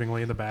nodding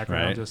approvingly in the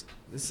background. Right. Just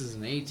This is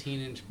an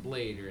 18-inch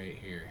blade right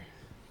here.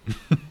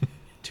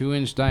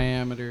 2-inch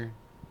diameter.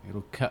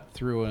 It'll cut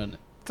through an.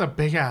 It's a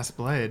big ass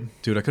blade.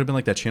 Dude, I could have been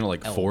like that channel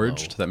like Elbow.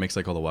 Forged that makes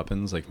like all the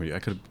weapons. Like I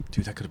could,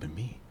 dude, that could have been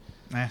me.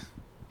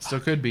 Still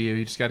could be.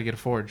 You just got to get a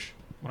forge.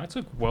 when I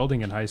took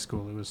welding in high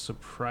school, it was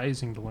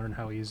surprising to learn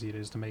how easy it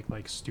is to make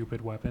like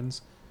stupid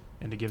weapons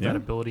and to give Yeah. that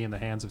ability in the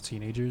hands of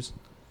teenagers.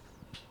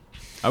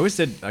 I always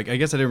said, I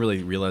guess I didn't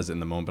really realize it in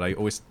the moment, but I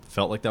always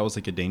felt like that was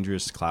like a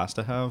dangerous class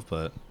to have.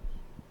 But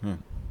Yeah, Huh.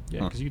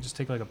 because you could just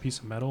take like a piece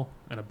of metal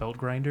and a belt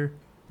grinder,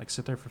 like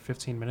sit there for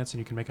 15 minutes and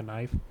you can make a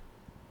knife.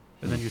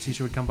 And then your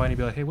teacher would come by and he'd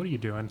be like, "Hey, what are you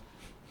doing?"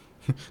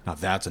 now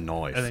that's a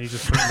knife. And then you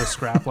just put it in the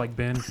scrap like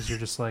bin because you're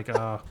just like,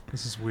 "Oh,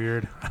 this is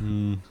weird."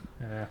 Mm,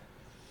 Yeah.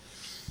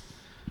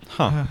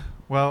 huh.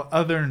 Well,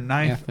 other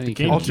knife Anthony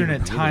GameCube.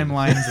 alternate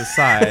timelines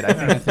aside, I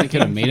think Anthony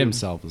could have made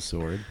himself a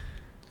sword.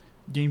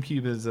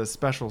 GameCube is a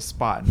special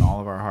spot in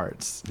all of our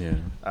hearts. Yeah.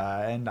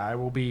 And I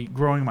will be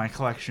growing my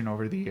collection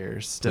over the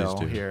years still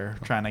do. here,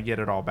 trying to get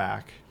it all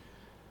back.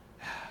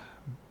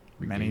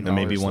 Many And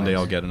maybe dollars one day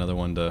I'll later. get another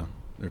one to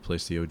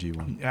Replace the OG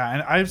one. Yeah,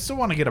 and I still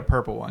want to get a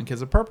purple one because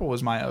the purple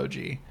was my OG,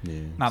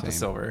 Yeah. not the Same.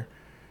 silver.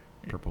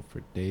 Purple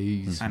for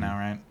days. I know,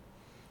 right?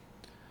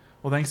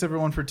 Well, thanks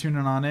everyone for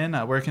tuning on in.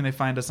 Where can they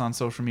find us on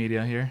social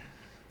media here?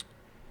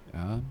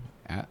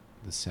 At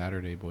the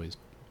Saturday Boys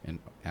and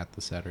at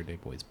the Saturday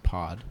Boys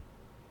Pod.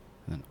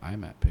 And then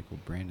I'm at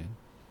Pickled Brandon.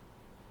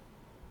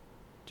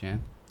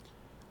 Jan?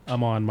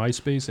 I'm on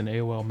MySpace and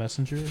AOL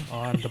Messenger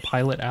on the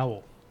Pilot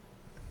Owl.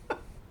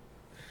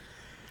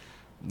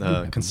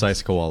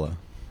 Concise Koala.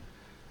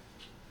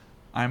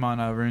 I'm on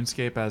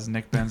RuneScape as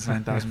Nick Benz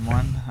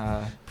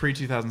 9001. Pre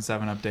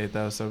 2007 update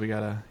though, so we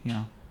gotta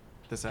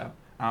this out.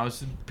 I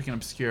was picking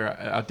obscure,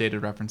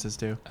 outdated references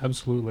too.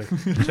 Absolutely.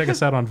 Check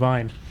us out on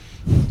Vine.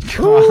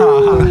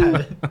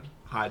 God.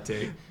 Hot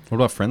take. What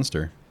about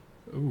Friendster?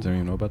 Ooh. Does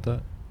anyone know about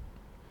that?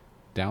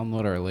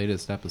 Download our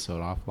latest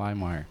episode off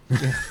LimeWire.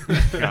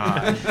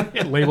 God.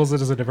 It labels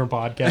it as a different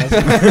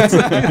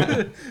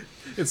podcast.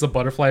 It's the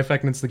butterfly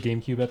effect and it's the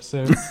GameCube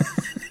episode.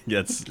 Yeah,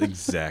 it's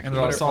exactly.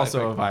 And it's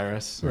also a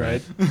virus.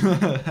 Right.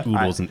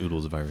 Oodles and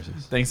oodles of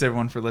viruses. Thanks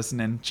everyone for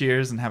listening.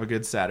 Cheers and have a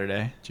good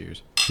Saturday.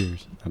 Cheers.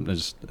 Cheers.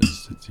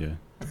 Yeah.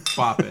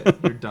 Bop it.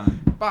 You're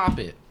done. Bop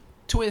it.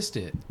 Twist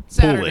it.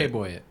 Saturday it.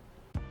 boy it.